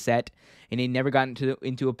got set, and he never got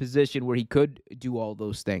into a position where he could do all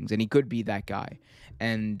those things, and he could be that guy.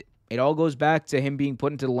 And it all goes back to him being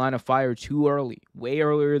put into the line of fire too early, way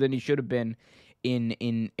earlier than he should have been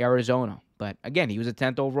in Arizona. But again, he was a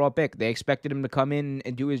 10th overall pick. They expected him to come in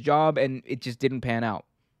and do his job, and it just didn't pan out.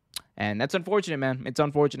 And that's unfortunate, man. It's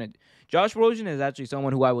unfortunate. Josh Rosen is actually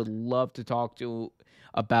someone who I would love to talk to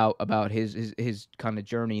about his kind of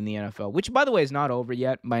journey in the NFL, which, by the way, is not over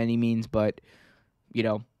yet by any means. But,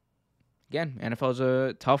 again, NFL is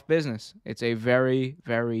a tough business. It's a very,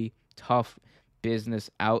 very tough business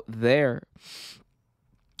out there.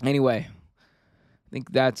 Anyway, I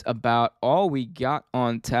think that's about all we got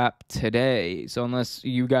on tap today. So unless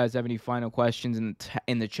you guys have any final questions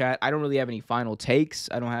in the chat, I don't really have any final takes.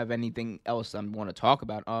 I don't have anything else I want to talk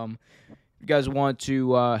about. If you guys want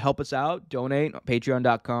to help us out, donate on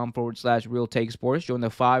patreon.com/Real Take Sports. Join the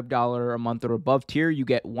 $5 a month or above tier. You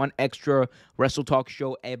get 1 extra Wrestle Talk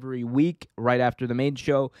show every week right after the main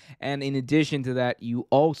show. And in addition to that, you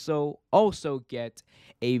also get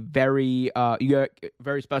a very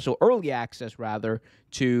special early access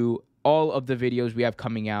to all of the videos we have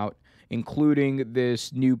coming out, including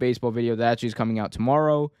this new baseball video that actually is coming out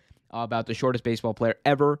tomorrow about the shortest baseball player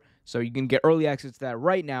ever. So you can get early access to that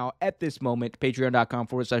right now at this moment.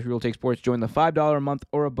 Patreon.com/Real Take Sports. Join the $5 a month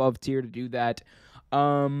or above tier to do that.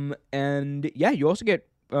 And yeah, you also get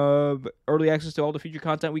early access to all the future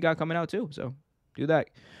content we got coming out too. So do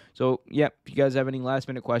that. So yeah, if you guys have any last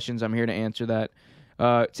minute questions, I'm here to answer that.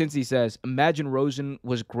 Since he says, imagine Rosen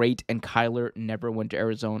was great and Kyler never went to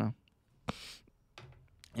Arizona.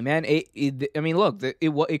 And man, look,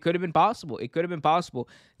 it could have been possible. It could have been possible.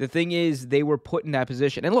 The thing is, they were put in that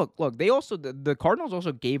position. And look, they also, the Cardinals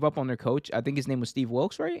also gave up on their coach. I think his name was Steve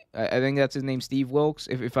Wilks, right? I think that's his name, Steve Wilks,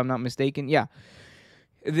 if I'm not mistaken. Yeah.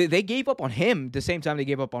 They gave up on him the same time they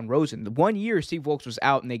gave up on Rosen. The 1 year Steve Wilkes was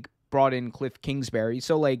out and they brought in Cliff Kingsbury.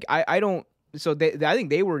 So, like, I don't. So I think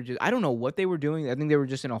they were just. I don't know what they were doing. I think they were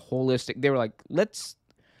just in a holistic. They were like, let's.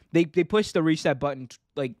 They pushed the reset button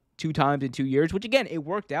like 2 times in 2 years, which again it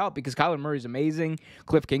worked out because Kyler Murray is amazing.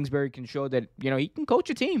 Cliff Kingsbury can show that he can coach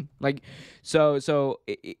a team. Like,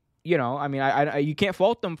 I mean, I you can't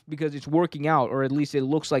fault them because it's working out, or at least it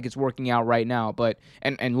looks like it's working out right now. But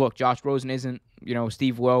and look, Josh Rosen isn't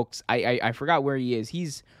Steve Wilkes. I forgot where he is.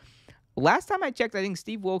 He's last time I checked, I think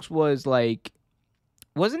Steve Wilkes was like.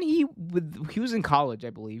 Wasn't he he was in college, I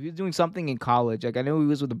believe. He was doing something in college. Like I know he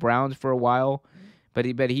was with the Browns for a while, but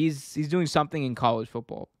he's doing something in college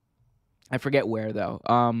football. I forget where though.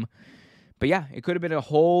 But yeah, it could have been a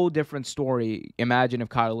whole different story. Imagine if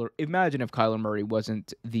Kyler Murray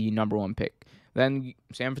wasn't the number 1 pick. Then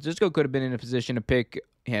San Francisco could have been in a position to pick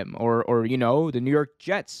him, or the New York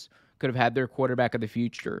Jets could have had their quarterback of the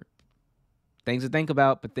future. Things to think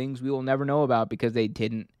about, but things we will never know about because they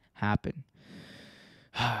didn't happen.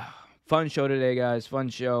 Fun show today, guys. Fun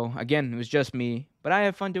show. Again, it was just me, but I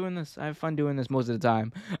have fun doing this. Most of the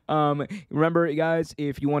time. Remember, guys,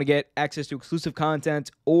 if you want to get access to exclusive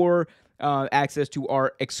content or access to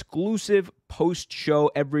our exclusive post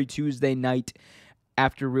show every Tuesday night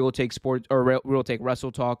after Real Take Sports or Real Take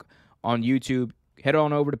Wrestle Talk on YouTube, head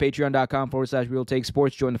on over to patreon.com/Real Take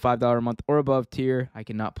Sports. Join the $5 a month or above tier. I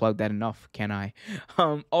cannot plug that enough, can I?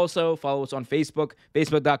 Also, follow us on Facebook,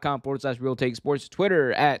 facebook.com/Real Take Sports,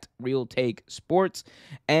 Twitter @Real Take Sports,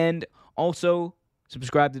 and also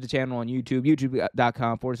subscribe to the channel on YouTube,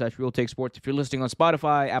 youtube.com/Real Take Sports. If you're listening on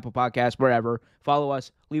Spotify, Apple Podcasts, wherever, follow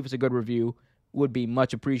us, leave us a good review. Would be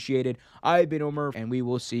much appreciated. I've been Omer, and we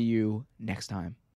will see you next time.